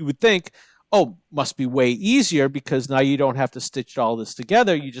you would think, oh, must be way easier because now you don't have to stitch all this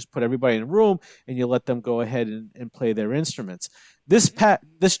together. You just put everybody in a room and you let them go ahead and play their instruments. This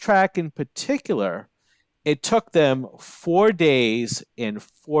track in particular, it took them 4 days and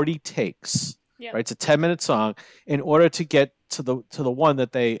 40 takes. Yep. Right, it's a 10-minute song in order to get to the one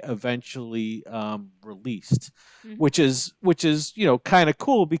that they eventually released, Mhm. which is kind of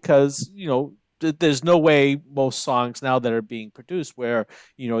cool because there's no way most songs now that are being produced where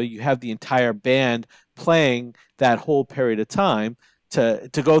you have the entire band playing that whole period of time to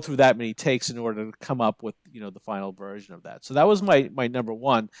go through that many takes in order to come up with the final version of that. So that was my number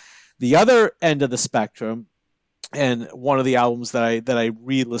one. The other end of the spectrum, and one of the albums that I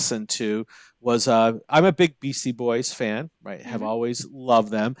re-listened to was I'm a big Beastie Boys fan, right? Have always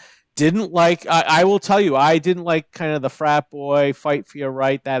loved them. Didn't like I will tell you, I didn't like kind of the frat boy fight for your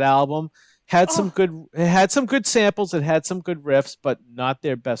right. That album had some good samples, it had some good riffs, but not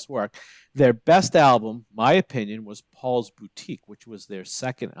their best work. Their best album, my opinion, was Paul's Boutique, which was their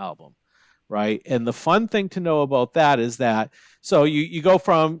second album, right? And the fun thing to know about that is that so you go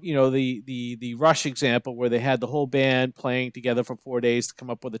from the Rush example where they had the whole band playing together for 4 days to come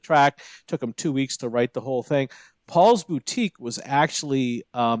up with a track, took them 2 weeks to write the whole thing. Paul's Boutique was actually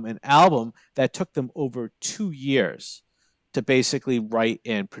an album that took them over 2 years to basically write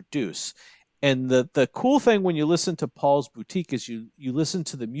and produce. And the cool thing when you listen to Paul's Boutique is you listen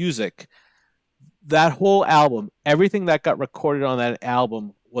to the music. That whole album, everything that got recorded on that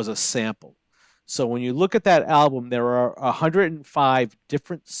album was a sample. So when you look at that album, there are 105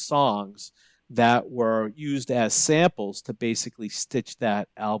 different songs that were used as samples to basically stitch that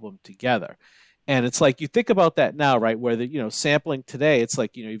album together. And it's like you think about that now, right? Where sampling today, it's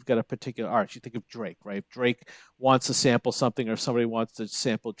like you've got a particular artist. You think of Drake, right? If Drake wants to sample something, or somebody wants to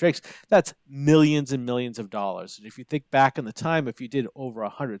sample Drake's, that's millions and millions of dollars. And if you think back in the time, if you did over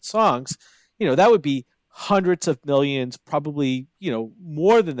 100 songs, that would be hundreds of millions, probably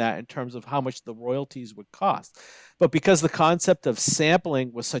more than that in terms of how much the royalties would cost. But because the concept of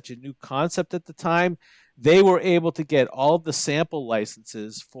sampling was such a new concept at the time, they were able to get all of the sample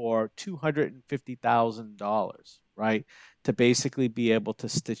licenses for $250,000, right? To basically be able to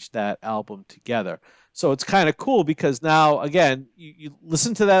stitch that album together. So it's kind of cool because now, again, you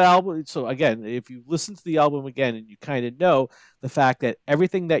listen to that album. So again, if you listen to the album again, and you kind of know the fact that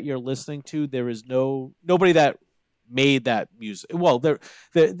everything that you're listening to, there is nobody that made that music. Well,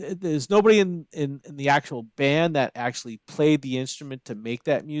 there's nobody in the actual band that actually played the instrument to make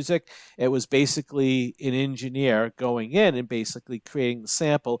that music. It was basically an engineer going in and basically creating the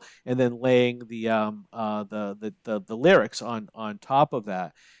sample and then laying the lyrics on top of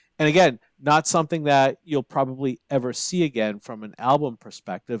that. And again, not something that you'll probably ever see again from an album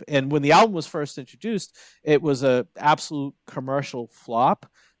perspective. And when the album was first introduced, it was a absolute commercial flop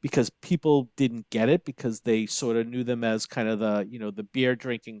because people didn't get it, because they sort of knew them as kind of the beer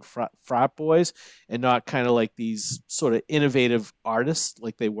drinking frat boys, and not kind of like these sort of innovative artists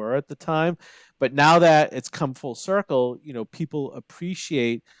like they were at the time. But now that it's come full circle, people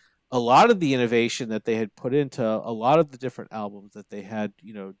appreciate a lot of the innovation that they had put into a lot of the different albums that they had,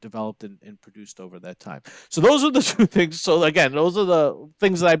 developed and produced over that time. So those are the two things. So again, those are the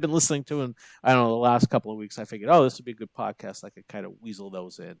things that I've been listening to, and I don't know, the last couple of weeks. I figured, this would be a good podcast. I could kind of weasel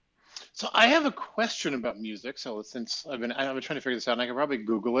those in. So I have a question about music. So since I've been trying to figure this out, and I can probably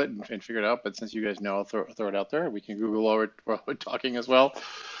Google it and figure it out. But since you guys know, I'll throw it out there. We can Google while we're talking as well.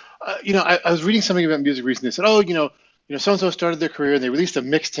 I was reading something about music recently. They said, so and so started their career and they released a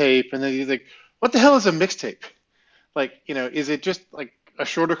mixtape, and then he's like, what the hell is a mixtape? Like, is it just like a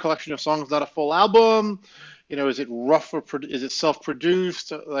shorter collection of songs, not a full album? Is it rough or is it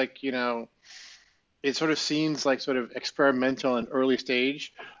self-produced? Like, it sort of seems like sort of experimental and early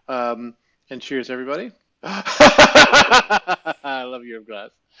stage. And cheers, everybody. I love your glass.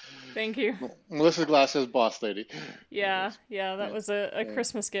 Thank you. Melissa Glass says boss lady. Yeah, that was a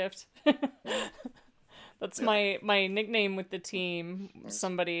Christmas gift. That's my nickname with the team.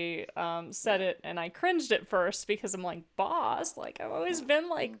 Somebody said it, and I cringed at first because I'm like, boss? Like, I've always been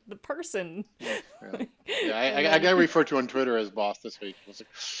like the person. I got referred to on Twitter as boss this week. I was like,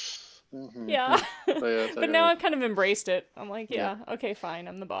 yeah. But now I've kind of embraced it. I'm like, okay, fine,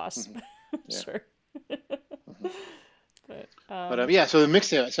 I'm the boss. Sure. So the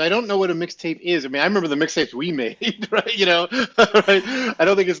mixtape. So I don't know what a mixtape is. I mean, I remember the mixtapes we made, right? Right? I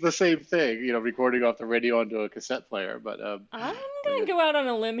don't think it's the same thing. Recording off the radio onto a cassette player. But I'm gonna go out on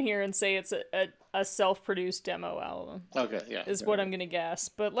a limb here and say it's a self-produced demo album. Okay, yeah, is what I'm gonna guess.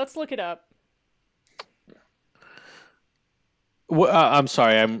 But let's look it up. I'm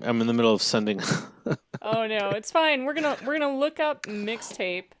sorry, I'm in the middle of sending. Oh no, it's fine. We're gonna look up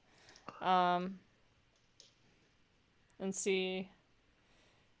mixtape, and see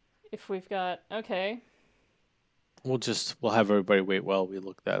if we've got okay. We'll have everybody wait while we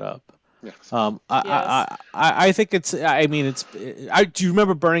look that up. Yes. I think it's. I mean, it's. Do you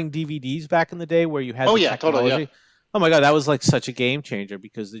remember burning DVDs back in the day where you had? Technology? Totally. Yeah. Oh my God, that was like such a game changer,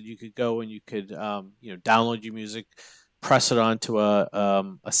 because then you could go and you could download your music, press it onto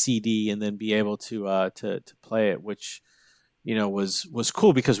a CD, and then be able to play it, which was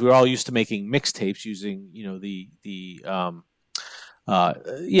cool because we were all used to making mixtapes using the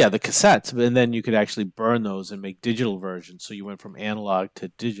cassettes, and then you could actually burn those and make digital versions. So you went from analog to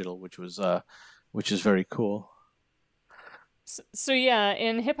digital, which is very cool. So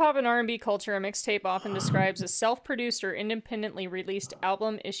in hip-hop and R&B culture, a mixtape often describes a self-produced or independently released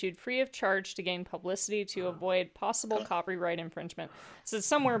album issued free of charge to gain publicity to avoid possible copyright infringement. So it's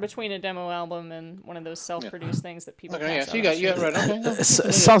somewhere between a demo album and one of those self-produced things that people pass so you got right. Okay.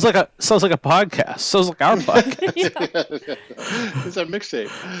 Sounds like a podcast. Sounds like our podcast. It's a mixtape.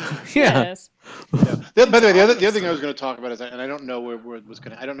 Yeah. Yes. By the way, the other thing I was going to talk about is, and I don't know where it was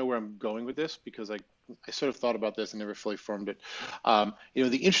going. I don't know where I'm going with this, because I sort of thought about this and never fully formed it.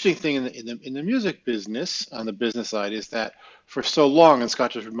 The interesting thing in the music business, on the business side, is that for so long, and Scott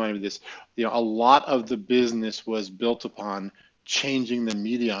just reminded me of this, a lot of the business was built upon changing the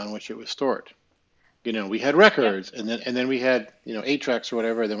media on which it was stored. We had records, and then we had 8-tracks or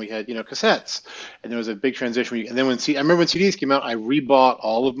whatever, and then we had cassettes, and there was a big transition. And then I remember when CDs came out, I rebought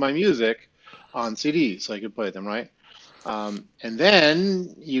all of my music on CDs so I could play them, right? And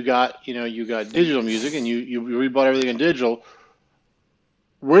then you got digital music, and you rebought everything in digital.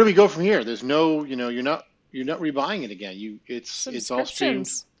 where do we go from here? There's no, you're not rebuying it again. It's all streamed.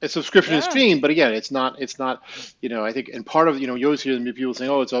 Subscriptions. It's subscription and Yeah. stream, but again, it's not. I think, and part of, you always hear people saying,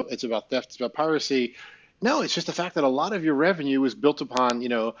 oh, it's about theft, it's about piracy. No, it's just the fact that a lot of your revenue is built upon,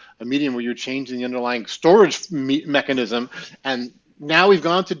 a medium where you're changing the underlying storage mechanism, and now we've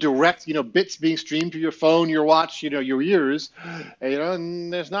gone to direct, bits being streamed to your phone, your watch, your ears,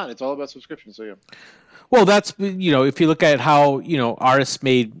 and there's not. It's all about subscription. So yeah. Well, that's, if you look at how, artists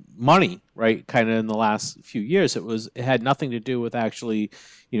made money, right, kind of in the last few years, it had nothing to do with actually,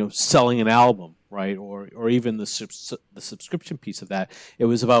 selling an album, right, or even the subscription piece of that. It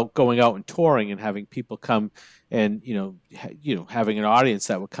was about going out and touring and having people come and, having an audience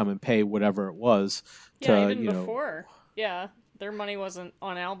that would come and pay whatever it was to, Yeah, even before. Yeah, their money wasn't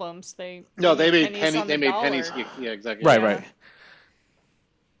on albums. No, they made pennies on the They made dollar. pennies. Yeah, exactly. Right, Yeah. right.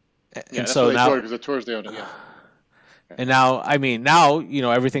 Yeah, And that's so what they now, toured, because the tours they owned it. Yeah. and now, I mean, now,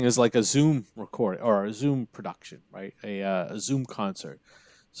 everything is like a Zoom record or a Zoom production, right? A Zoom concert.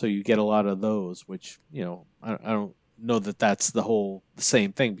 So you get a lot of those, which, I don't know that that's the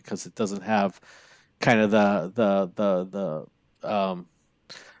same thing, because it doesn't have kind of the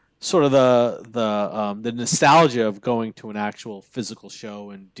sort of the nostalgia of going to an actual physical show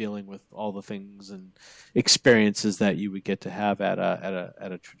and dealing with all the things and experiences that you would get to have at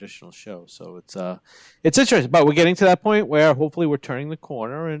a traditional show. So it's interesting, but we're getting to that point where hopefully we're turning the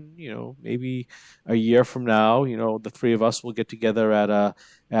corner, and maybe a year from now, the three of us will get together at a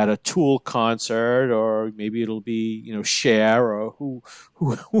Tool concert, or maybe it'll be Cher, or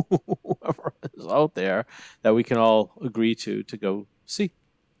whoever is out there that we can all agree to go see.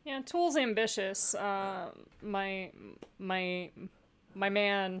 Yeah, Tool's ambitious. My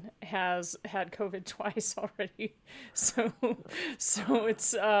man has had COVID twice already, so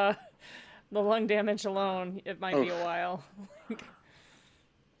it's the lung damage alone. It might be a while.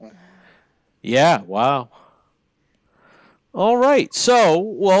 Yeah, wow. All right. So,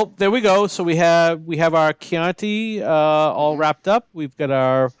 well, there we go. So we have our Chianti all wrapped up. We've got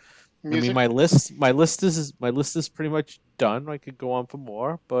our Music. my list is pretty much done. I could go on for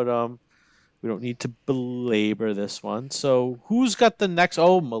more, but we don't need to belabor this one. So, who's got the next?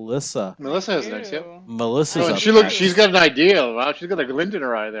 Oh, Melissa. Melissa has next. Yep. Ew. Melissa's Oh, and up she next. she's got an idea. Wow, she's got a glint in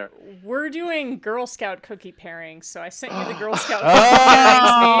her eye there. We're doing Girl Scout cookie pairings, so I sent you the Girl Scout cookie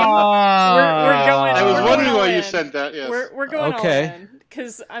pairings meme. We're going. I was we're wondering going why all you in. sent that. Yes. We're going Okay. all in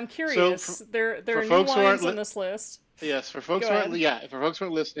because I'm curious. for- there for are new folks who aren't wines on this list. Yes, for folks Go who aren't, ahead. yeah, for folks who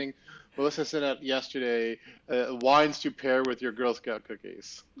aren't listening, Melissa sent out yesterday wines to pair with your Girl Scout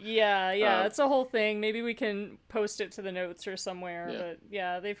cookies. Yeah, it's a whole thing. Maybe we can post it to the notes or somewhere. Yeah. But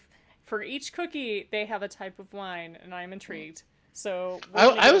yeah, for each cookie they have a type of wine, and I'm intrigued. So we're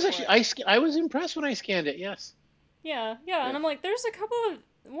gonna I go was for actually it. I was impressed when I scanned it. Yes. Yeah, and I'm like, there's a couple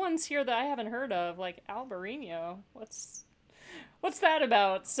of ones here that I haven't heard of, like Albarino. What's that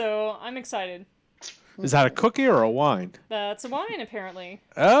about? So I'm excited. Is that a cookie or a wine? That's a wine, apparently.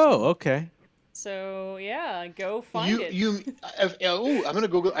 Oh, okay. So yeah, go find it. I'm gonna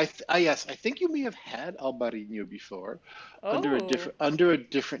Google. Yes, I think you may have had Albarino before under a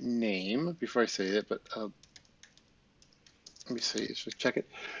different name. Before I say it, but let me see. Let's just check it.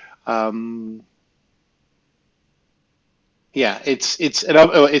 Yeah,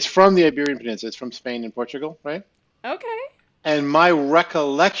 it's from the Iberian Peninsula. It's from Spain and Portugal, right? Okay. And my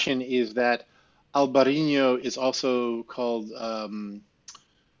recollection is that Albarino is also called.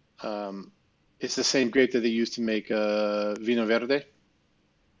 It's the same grape that they use to make Vino Verde,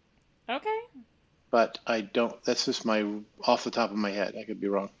 Okay. but I don't. That's just off the top of my head. I could be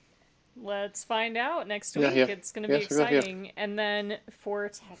wrong. Let's find out next Yeah, week. yeah. It's going to be Yes, we will, yeah. exciting. And then for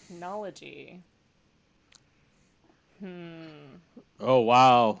technology, Oh,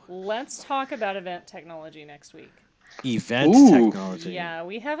 wow. let's talk about event technology next week. Event Ooh. technology. Yeah,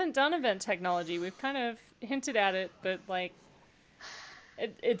 we haven't done event technology. We've kind of hinted at it, but like,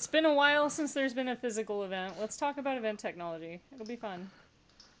 it's been a while since there's been a physical event. Let's talk about event technology. It'll be fun.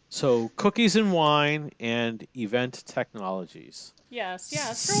 So, cookies and wine and event technologies. Yes, yeah,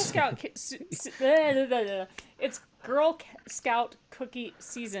 it's Girl Scout. It's Girl Scout cookie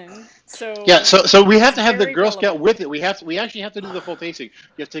season. So Yeah, so we have to have the very Girl Scout relevant. with it. We actually have to do the full tasting.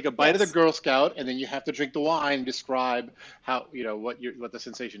 You have to take a bite of the Yes. Girl Scout, and then you have to drink the wine. And describe how what the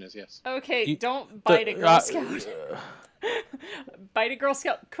sensation is. Yes. Okay, You- don't bite a Girl uh, Scout. Bite a Girl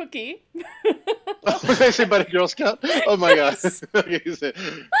Scout cookie. What did I say about a Girl Scout? Oh my God. Okay, you said-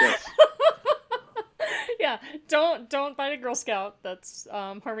 yes. Yeah, don't bite a Girl Scout. That's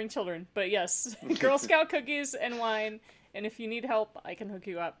harming children. But yes, Girl Scout cookies and wine. And if you need help, I can hook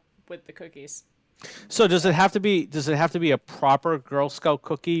you up with the cookies. So does it have to be? Does it have to be a proper Girl Scout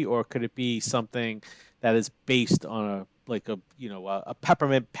cookie, or could it be something that is based on a like a a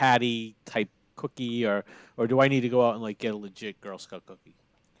peppermint patty type cookie, or do I need to go out and like get a legit Girl Scout cookie?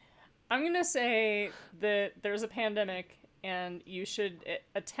 I'm gonna say that there's a pandemic, and you should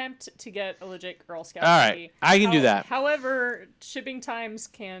attempt to get a legit Girl Scout All right, cookie. I can do that. However, shipping times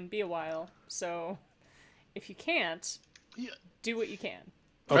can be a while, so if you can't, Yeah. do what you can.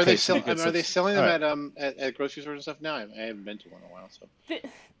 Are they so you selling? get Are they some- selling all them right. at grocery stores and stuff now? I haven't been to one in a while. So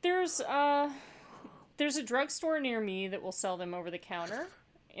There's a drugstore near me that will sell them over the counter.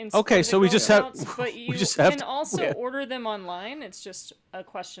 Okay, for so the we Girl just have- Scouts, but you we just have can to- also yeah. order them online. It's just a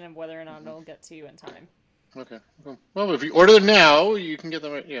question of whether or not it'll get to you in time. okay, cool. Well, if you order them now, you can get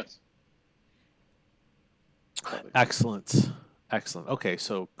them. Yes. Excellent, excellent. Okay,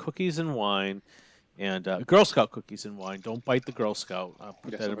 so cookies and wine, and Girl Scout cookies and wine. Don't bite the Girl Scout. I'll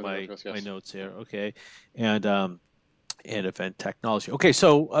put Yes, that don't in bite the my Girl Scouts. my notes here. Okay, and event technology. Okay,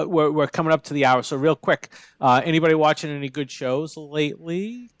 so we're coming up to the hour. So real quick, anybody watching any good shows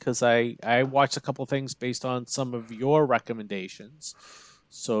lately? Because I watched a couple things based on some of your recommendations.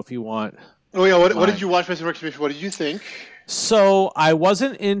 So if you want. Oh yeah. What Mine. did you watch, Mr. Rick? What did you think? So I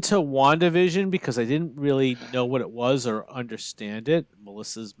wasn't into WandaVision because I didn't really know what it was or understand it.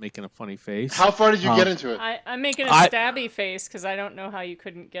 Melissa's making a funny face. How far did you get Um, into it? I'm making a I- stabby face because I don't know how you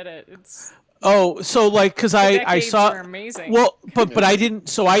couldn't get it. It's Oh, so like because the I decades saw are amazing. well, but I didn't.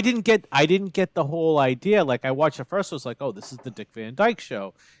 So I didn't get the whole idea. Like I watched the first, one, I was like, oh, this is the Dick Van Dyke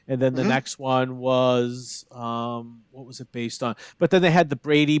Show, and then the Mhm. next one was what was it based on? But then they had the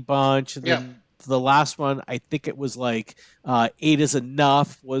Brady Bunch, and Yeah. then the last one, I think it was like Eight is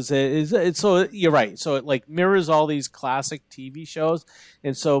Enough. Was it? So you're right. So it like mirrors all these classic TV shows,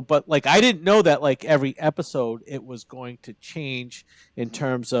 and so but like I didn't know that like every episode it was going to change in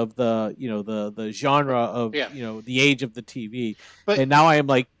terms of the the genre of Yeah. the age of the TV. But- And now I am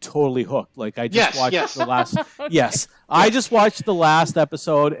like totally hooked. Like I just Yes, watched yes. the last. Okay. Yes, I just watched the last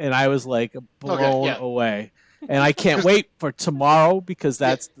episode and I was like blown yeah. away. And I can't wait for tomorrow because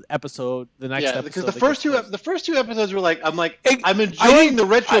that's the episode. The next Yeah, episode. because the that first gets the first two episodes were like I'm Ex- I'm I enjoying didn't- the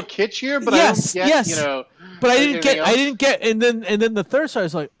retro I- kitsch here, but Yes, I don't get yes. But I didn't get. I didn't get. And then the third side I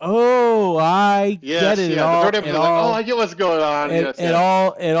was like, oh, I Yes, get it. yeah. all, The third episode, it like, all, oh, I get what's going on. it, Yes, it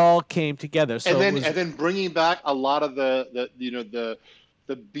yeah. all came together. So and it then was, and then bringing back a lot of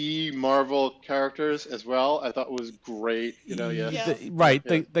the B Marvel characters as well, I thought was great. Yeah. right.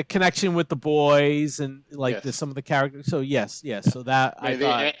 Yeah. The connection with the boys and like Yes. some of the characters. So yes. So that I mean,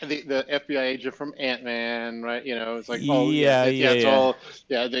 I thought. the FBI agent from Ant-Man, right? It's like, oh, Yeah, it's yeah. all,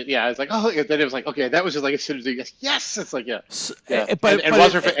 it's like, oh, then it was like, okay, that was just like as soon as you yes, it's like, yeah, S- yeah. But, and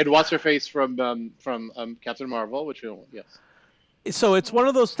what's her face from Captain Marvel, which yes. so it's one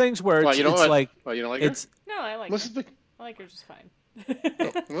of those things where Well, it's, you know it's what? like Well, you don't like it's No, I like What's her. the I like her just fine. what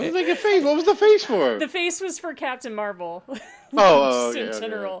was the face? What was the face for? The face was for Captain Marvel. Oh, just okay, in okay.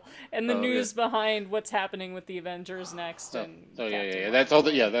 general, and the Oh, news behind what's happening with the Avengers next, and Oh yeah, Captain yeah. That's all.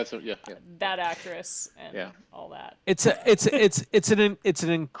 Marvel, Yeah. that actress and Yeah. all that. it's an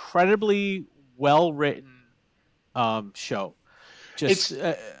incredibly well written show. Just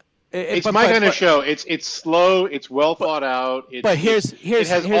It's but- my but- kind of but- show. It's slow. It's well thought out. But here's it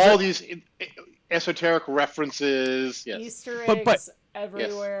has here's all a- these esoteric references. Yes. Easter But- eggs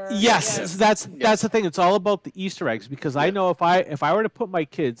everywhere. Yes, that's the thing. It's all about the Easter eggs because I Yeah. know if I were to put my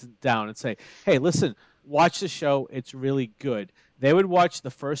kids down and say, "Hey, listen, watch the show. It's really good." They would watch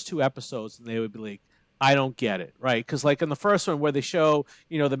the first two episodes and they would be like, "I don't get it," right? Because like in the first one where they show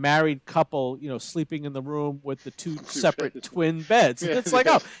the married couple sleeping in the room with the two separate beds. twin beds, and Yeah. it's like,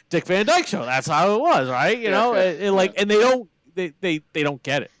 oh, Dick Van Dyke Show. That's how it was, right? Yeah. And they don't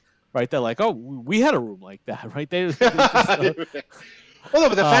get it. Right, they're like, oh, we had a room like that, right? They Well, no,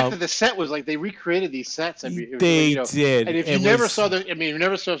 but the fact Um, that the set was like they recreated these sets. I mean, it was they like, did. And if It you never was- saw you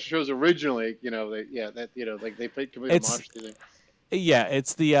never saw the shows originally, like they played committed It's- homage to them. yeah,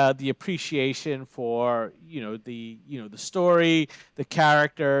 it's the appreciation for the story, the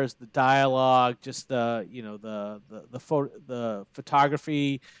characters, the dialogue, just the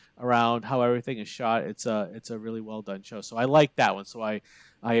photography around how everything is shot. It's a really well done show. So I like that one. So I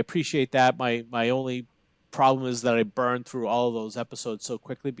appreciate that. My only problem is that I burned through all of those episodes so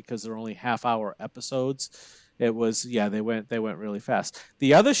quickly because they're only half-hour episodes. It was they went really fast.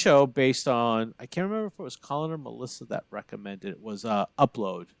 The other show based on I can't remember if it was Colin or Melissa that recommended it was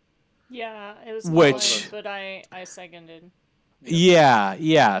Upload. Yeah, it was Which- Colin, but I seconded.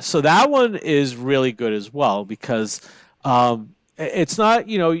 Yeah. So that one is really good as well because it's not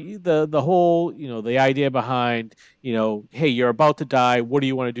the whole the idea behind hey, you're about to die. What do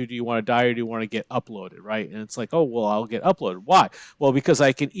you want to do? Do you want to die or do you want to get uploaded, right? And it's like, oh, well, I'll get uploaded. Why? Well, because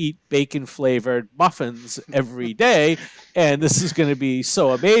I can eat bacon flavored muffins every day, and this is going to be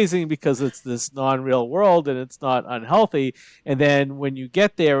so amazing because it's this non-real world and it's not unhealthy. And then when you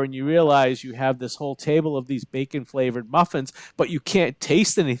get there and you realize you have this whole table of these bacon flavored muffins, but you can't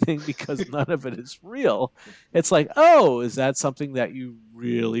taste anything because none of it is real, it's like, oh, is that something that you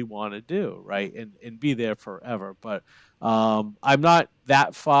really want to do, right? And be there forever. But I'm not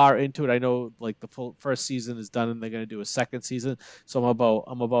that far into it. I know like the first season is done and they're going to do a second season, so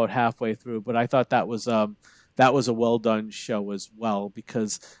I'm about halfway through. But I thought that was a well done show as well,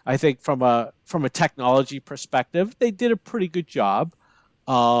 because I think from a technology perspective, they did a pretty good job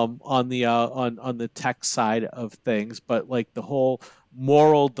on the tech side of things. But like the whole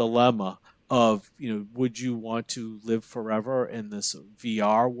moral dilemma of, would you want to live forever in this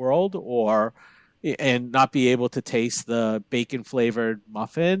VR world and not be able to taste the bacon flavored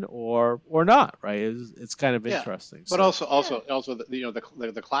muffin or not, right? It's kind of interesting. But So, also the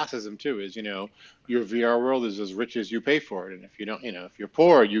classism too is, your VR world is as rich as you pay for it, and if you don't, if you're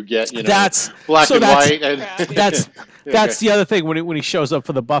poor, you get that's black so and that's white, and that's okay. the other thing when he shows up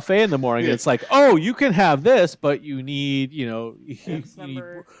for the buffet in the morning. Yeah. It's like, oh, you can have this, but you need X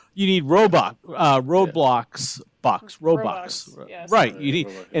number. you need Robux, Yes. right? You need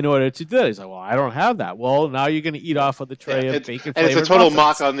Robux. in order to do that. He's like, well, I don't have that. Well, now you're going to eat off of the tray of bacon And flavored it's a total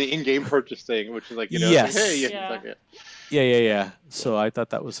muffins. mock on the in-game purchase thing, which is like, Yes. hey, Yeah. it's like, Yeah. So I thought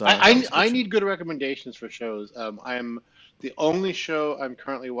that was. That was I good. need good recommendations for shows. I'm the only show I'm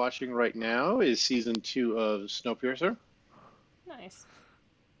currently watching right now is season 2 of Snowpiercer. Nice.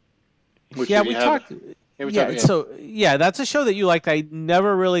 Which Yeah, if we you haven't- talked. Yeah, we Yeah, talked- so that's a show that you liked. I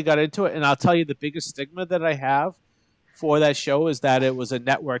never really got into it, and I'll tell you the biggest stigma that I have for that show is that it was a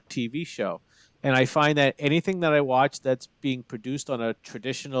network TV show, and I find that anything that I watch that's being produced on a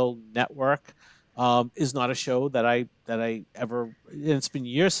traditional network is not a show that I ever. And it's been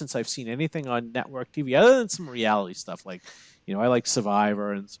years since I've seen anything on network TV other than some reality stuff like. I like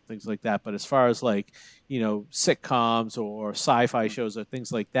Survivor and some things like that. But as far as like, sitcoms or sci-fi shows or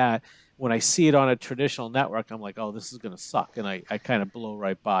things like that, when I see it on a traditional network, I'm like, oh, this is going to suck. And I kind of blow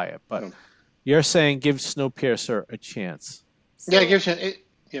right by it. But you're saying give Snowpiercer a chance. So, Yeah, give it.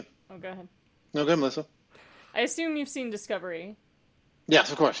 Yeah. Oh, go ahead. No, good, Melissa. I assume you've seen Discovery. Yes,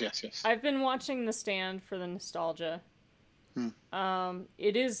 of course. Yes. I've been watching The Stand for the nostalgia.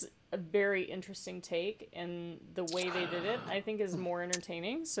 It is a very interesting take, and the way they did it, I think, is more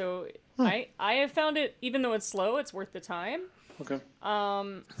entertaining. So I have found it, even though it's slow, it's worth the time. Okay.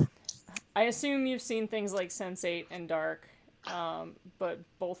 I assume you've seen things like Sense8 and Dark, but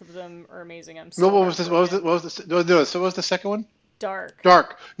both of them are amazing. I'm so No, what was this? So what was the second one? Dark.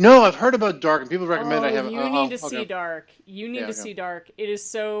 Dark. No, I've heard about Dark, and people recommend. I haven't. You need to okay. see Dark. You need Yeah, to okay. see Dark. It is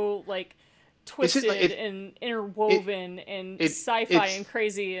so twisted and interwoven and sci-fi it's- and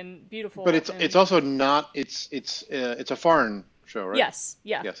crazy and beautiful. But it's and, also not. It's a foreign show, right? Yes.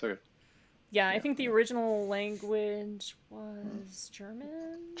 Yeah. Yes. Okay. Yeah. I think the original language was German.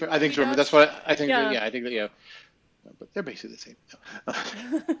 I think maybe German. Dutch? That's what I think. Yeah. I think that. Yeah. But they're basically the same.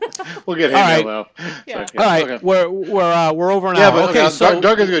 We'll get All him right. now. Yeah. All right, Okay. we're over an Yeah, hour. but Okay, so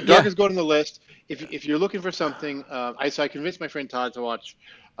Dark is good. Dark yeah. is going on the list. If you're looking for something, I convinced my friend Todd to watch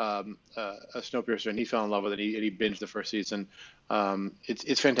a Snowpiercer, and he fell in love with it. And he binged the first season.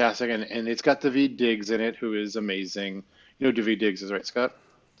 It's fantastic, and it's got Daveed Diggs in it, who is amazing. You know who Daveed Diggs is, right, Scott?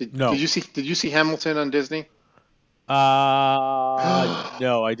 No. Did you see Hamilton on Disney?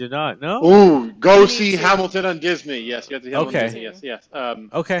 No, I did not. No. Ooh, go Me see too. Hamilton on Disney. Yes, you have to see Hamilton on Okay. Disney. Yes.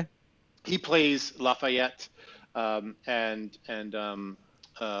 Okay. He plays Lafayette and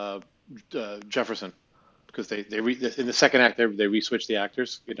Jefferson, because they in the second act they re-switch the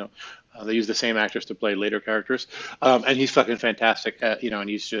actors. They use the same actors to play later characters, and he's fucking fantastic. And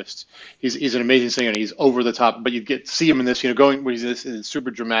he's an amazing singer, and he's over the top. But you see him in this, going where he's in this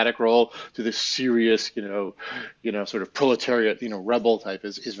super dramatic role to this serious, sort of proletariat, rebel type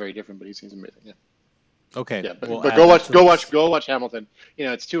is very different. But he's amazing. Yeah. Okay. Yeah, but, We'll but add go that watch to go the watch list. go watch Hamilton.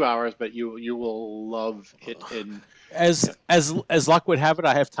 It's 2 hours, but you will love it. As luck would have it,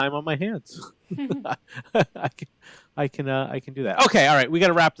 I have time on my hands. I can do that. Okay, all right. We got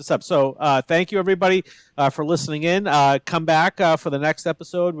to wrap this up. So thank you everybody for listening in. Come back for the next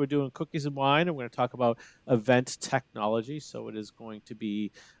episode. We're doing cookies and wine, and we're going to talk about event technology. So it is going to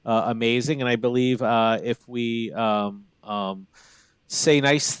be amazing. And I believe if we say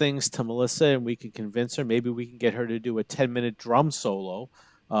nice things to Melissa and we can convince her, maybe we can get her to do a 10-minute drum solo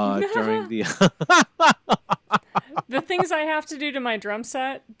during the The things I have to do to my drum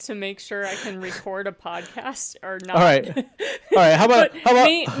set to make sure I can record a podcast are not. All right. How about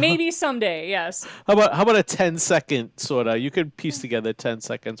maybe someday? Yes. How about a 10-second sort of? You could piece together 10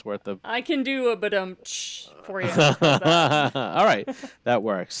 seconds worth of. I can do a for you. How's that? All right, that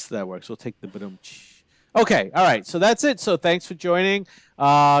works. We'll take the badum. Okay. All right. So that's it. So thanks for joining.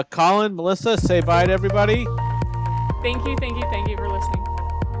 Colin, Melissa, say bye to everybody. Thank you for listening.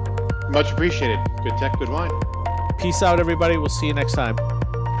 Much appreciated. Good tech, good wine. Peace out, everybody. We'll see you next time.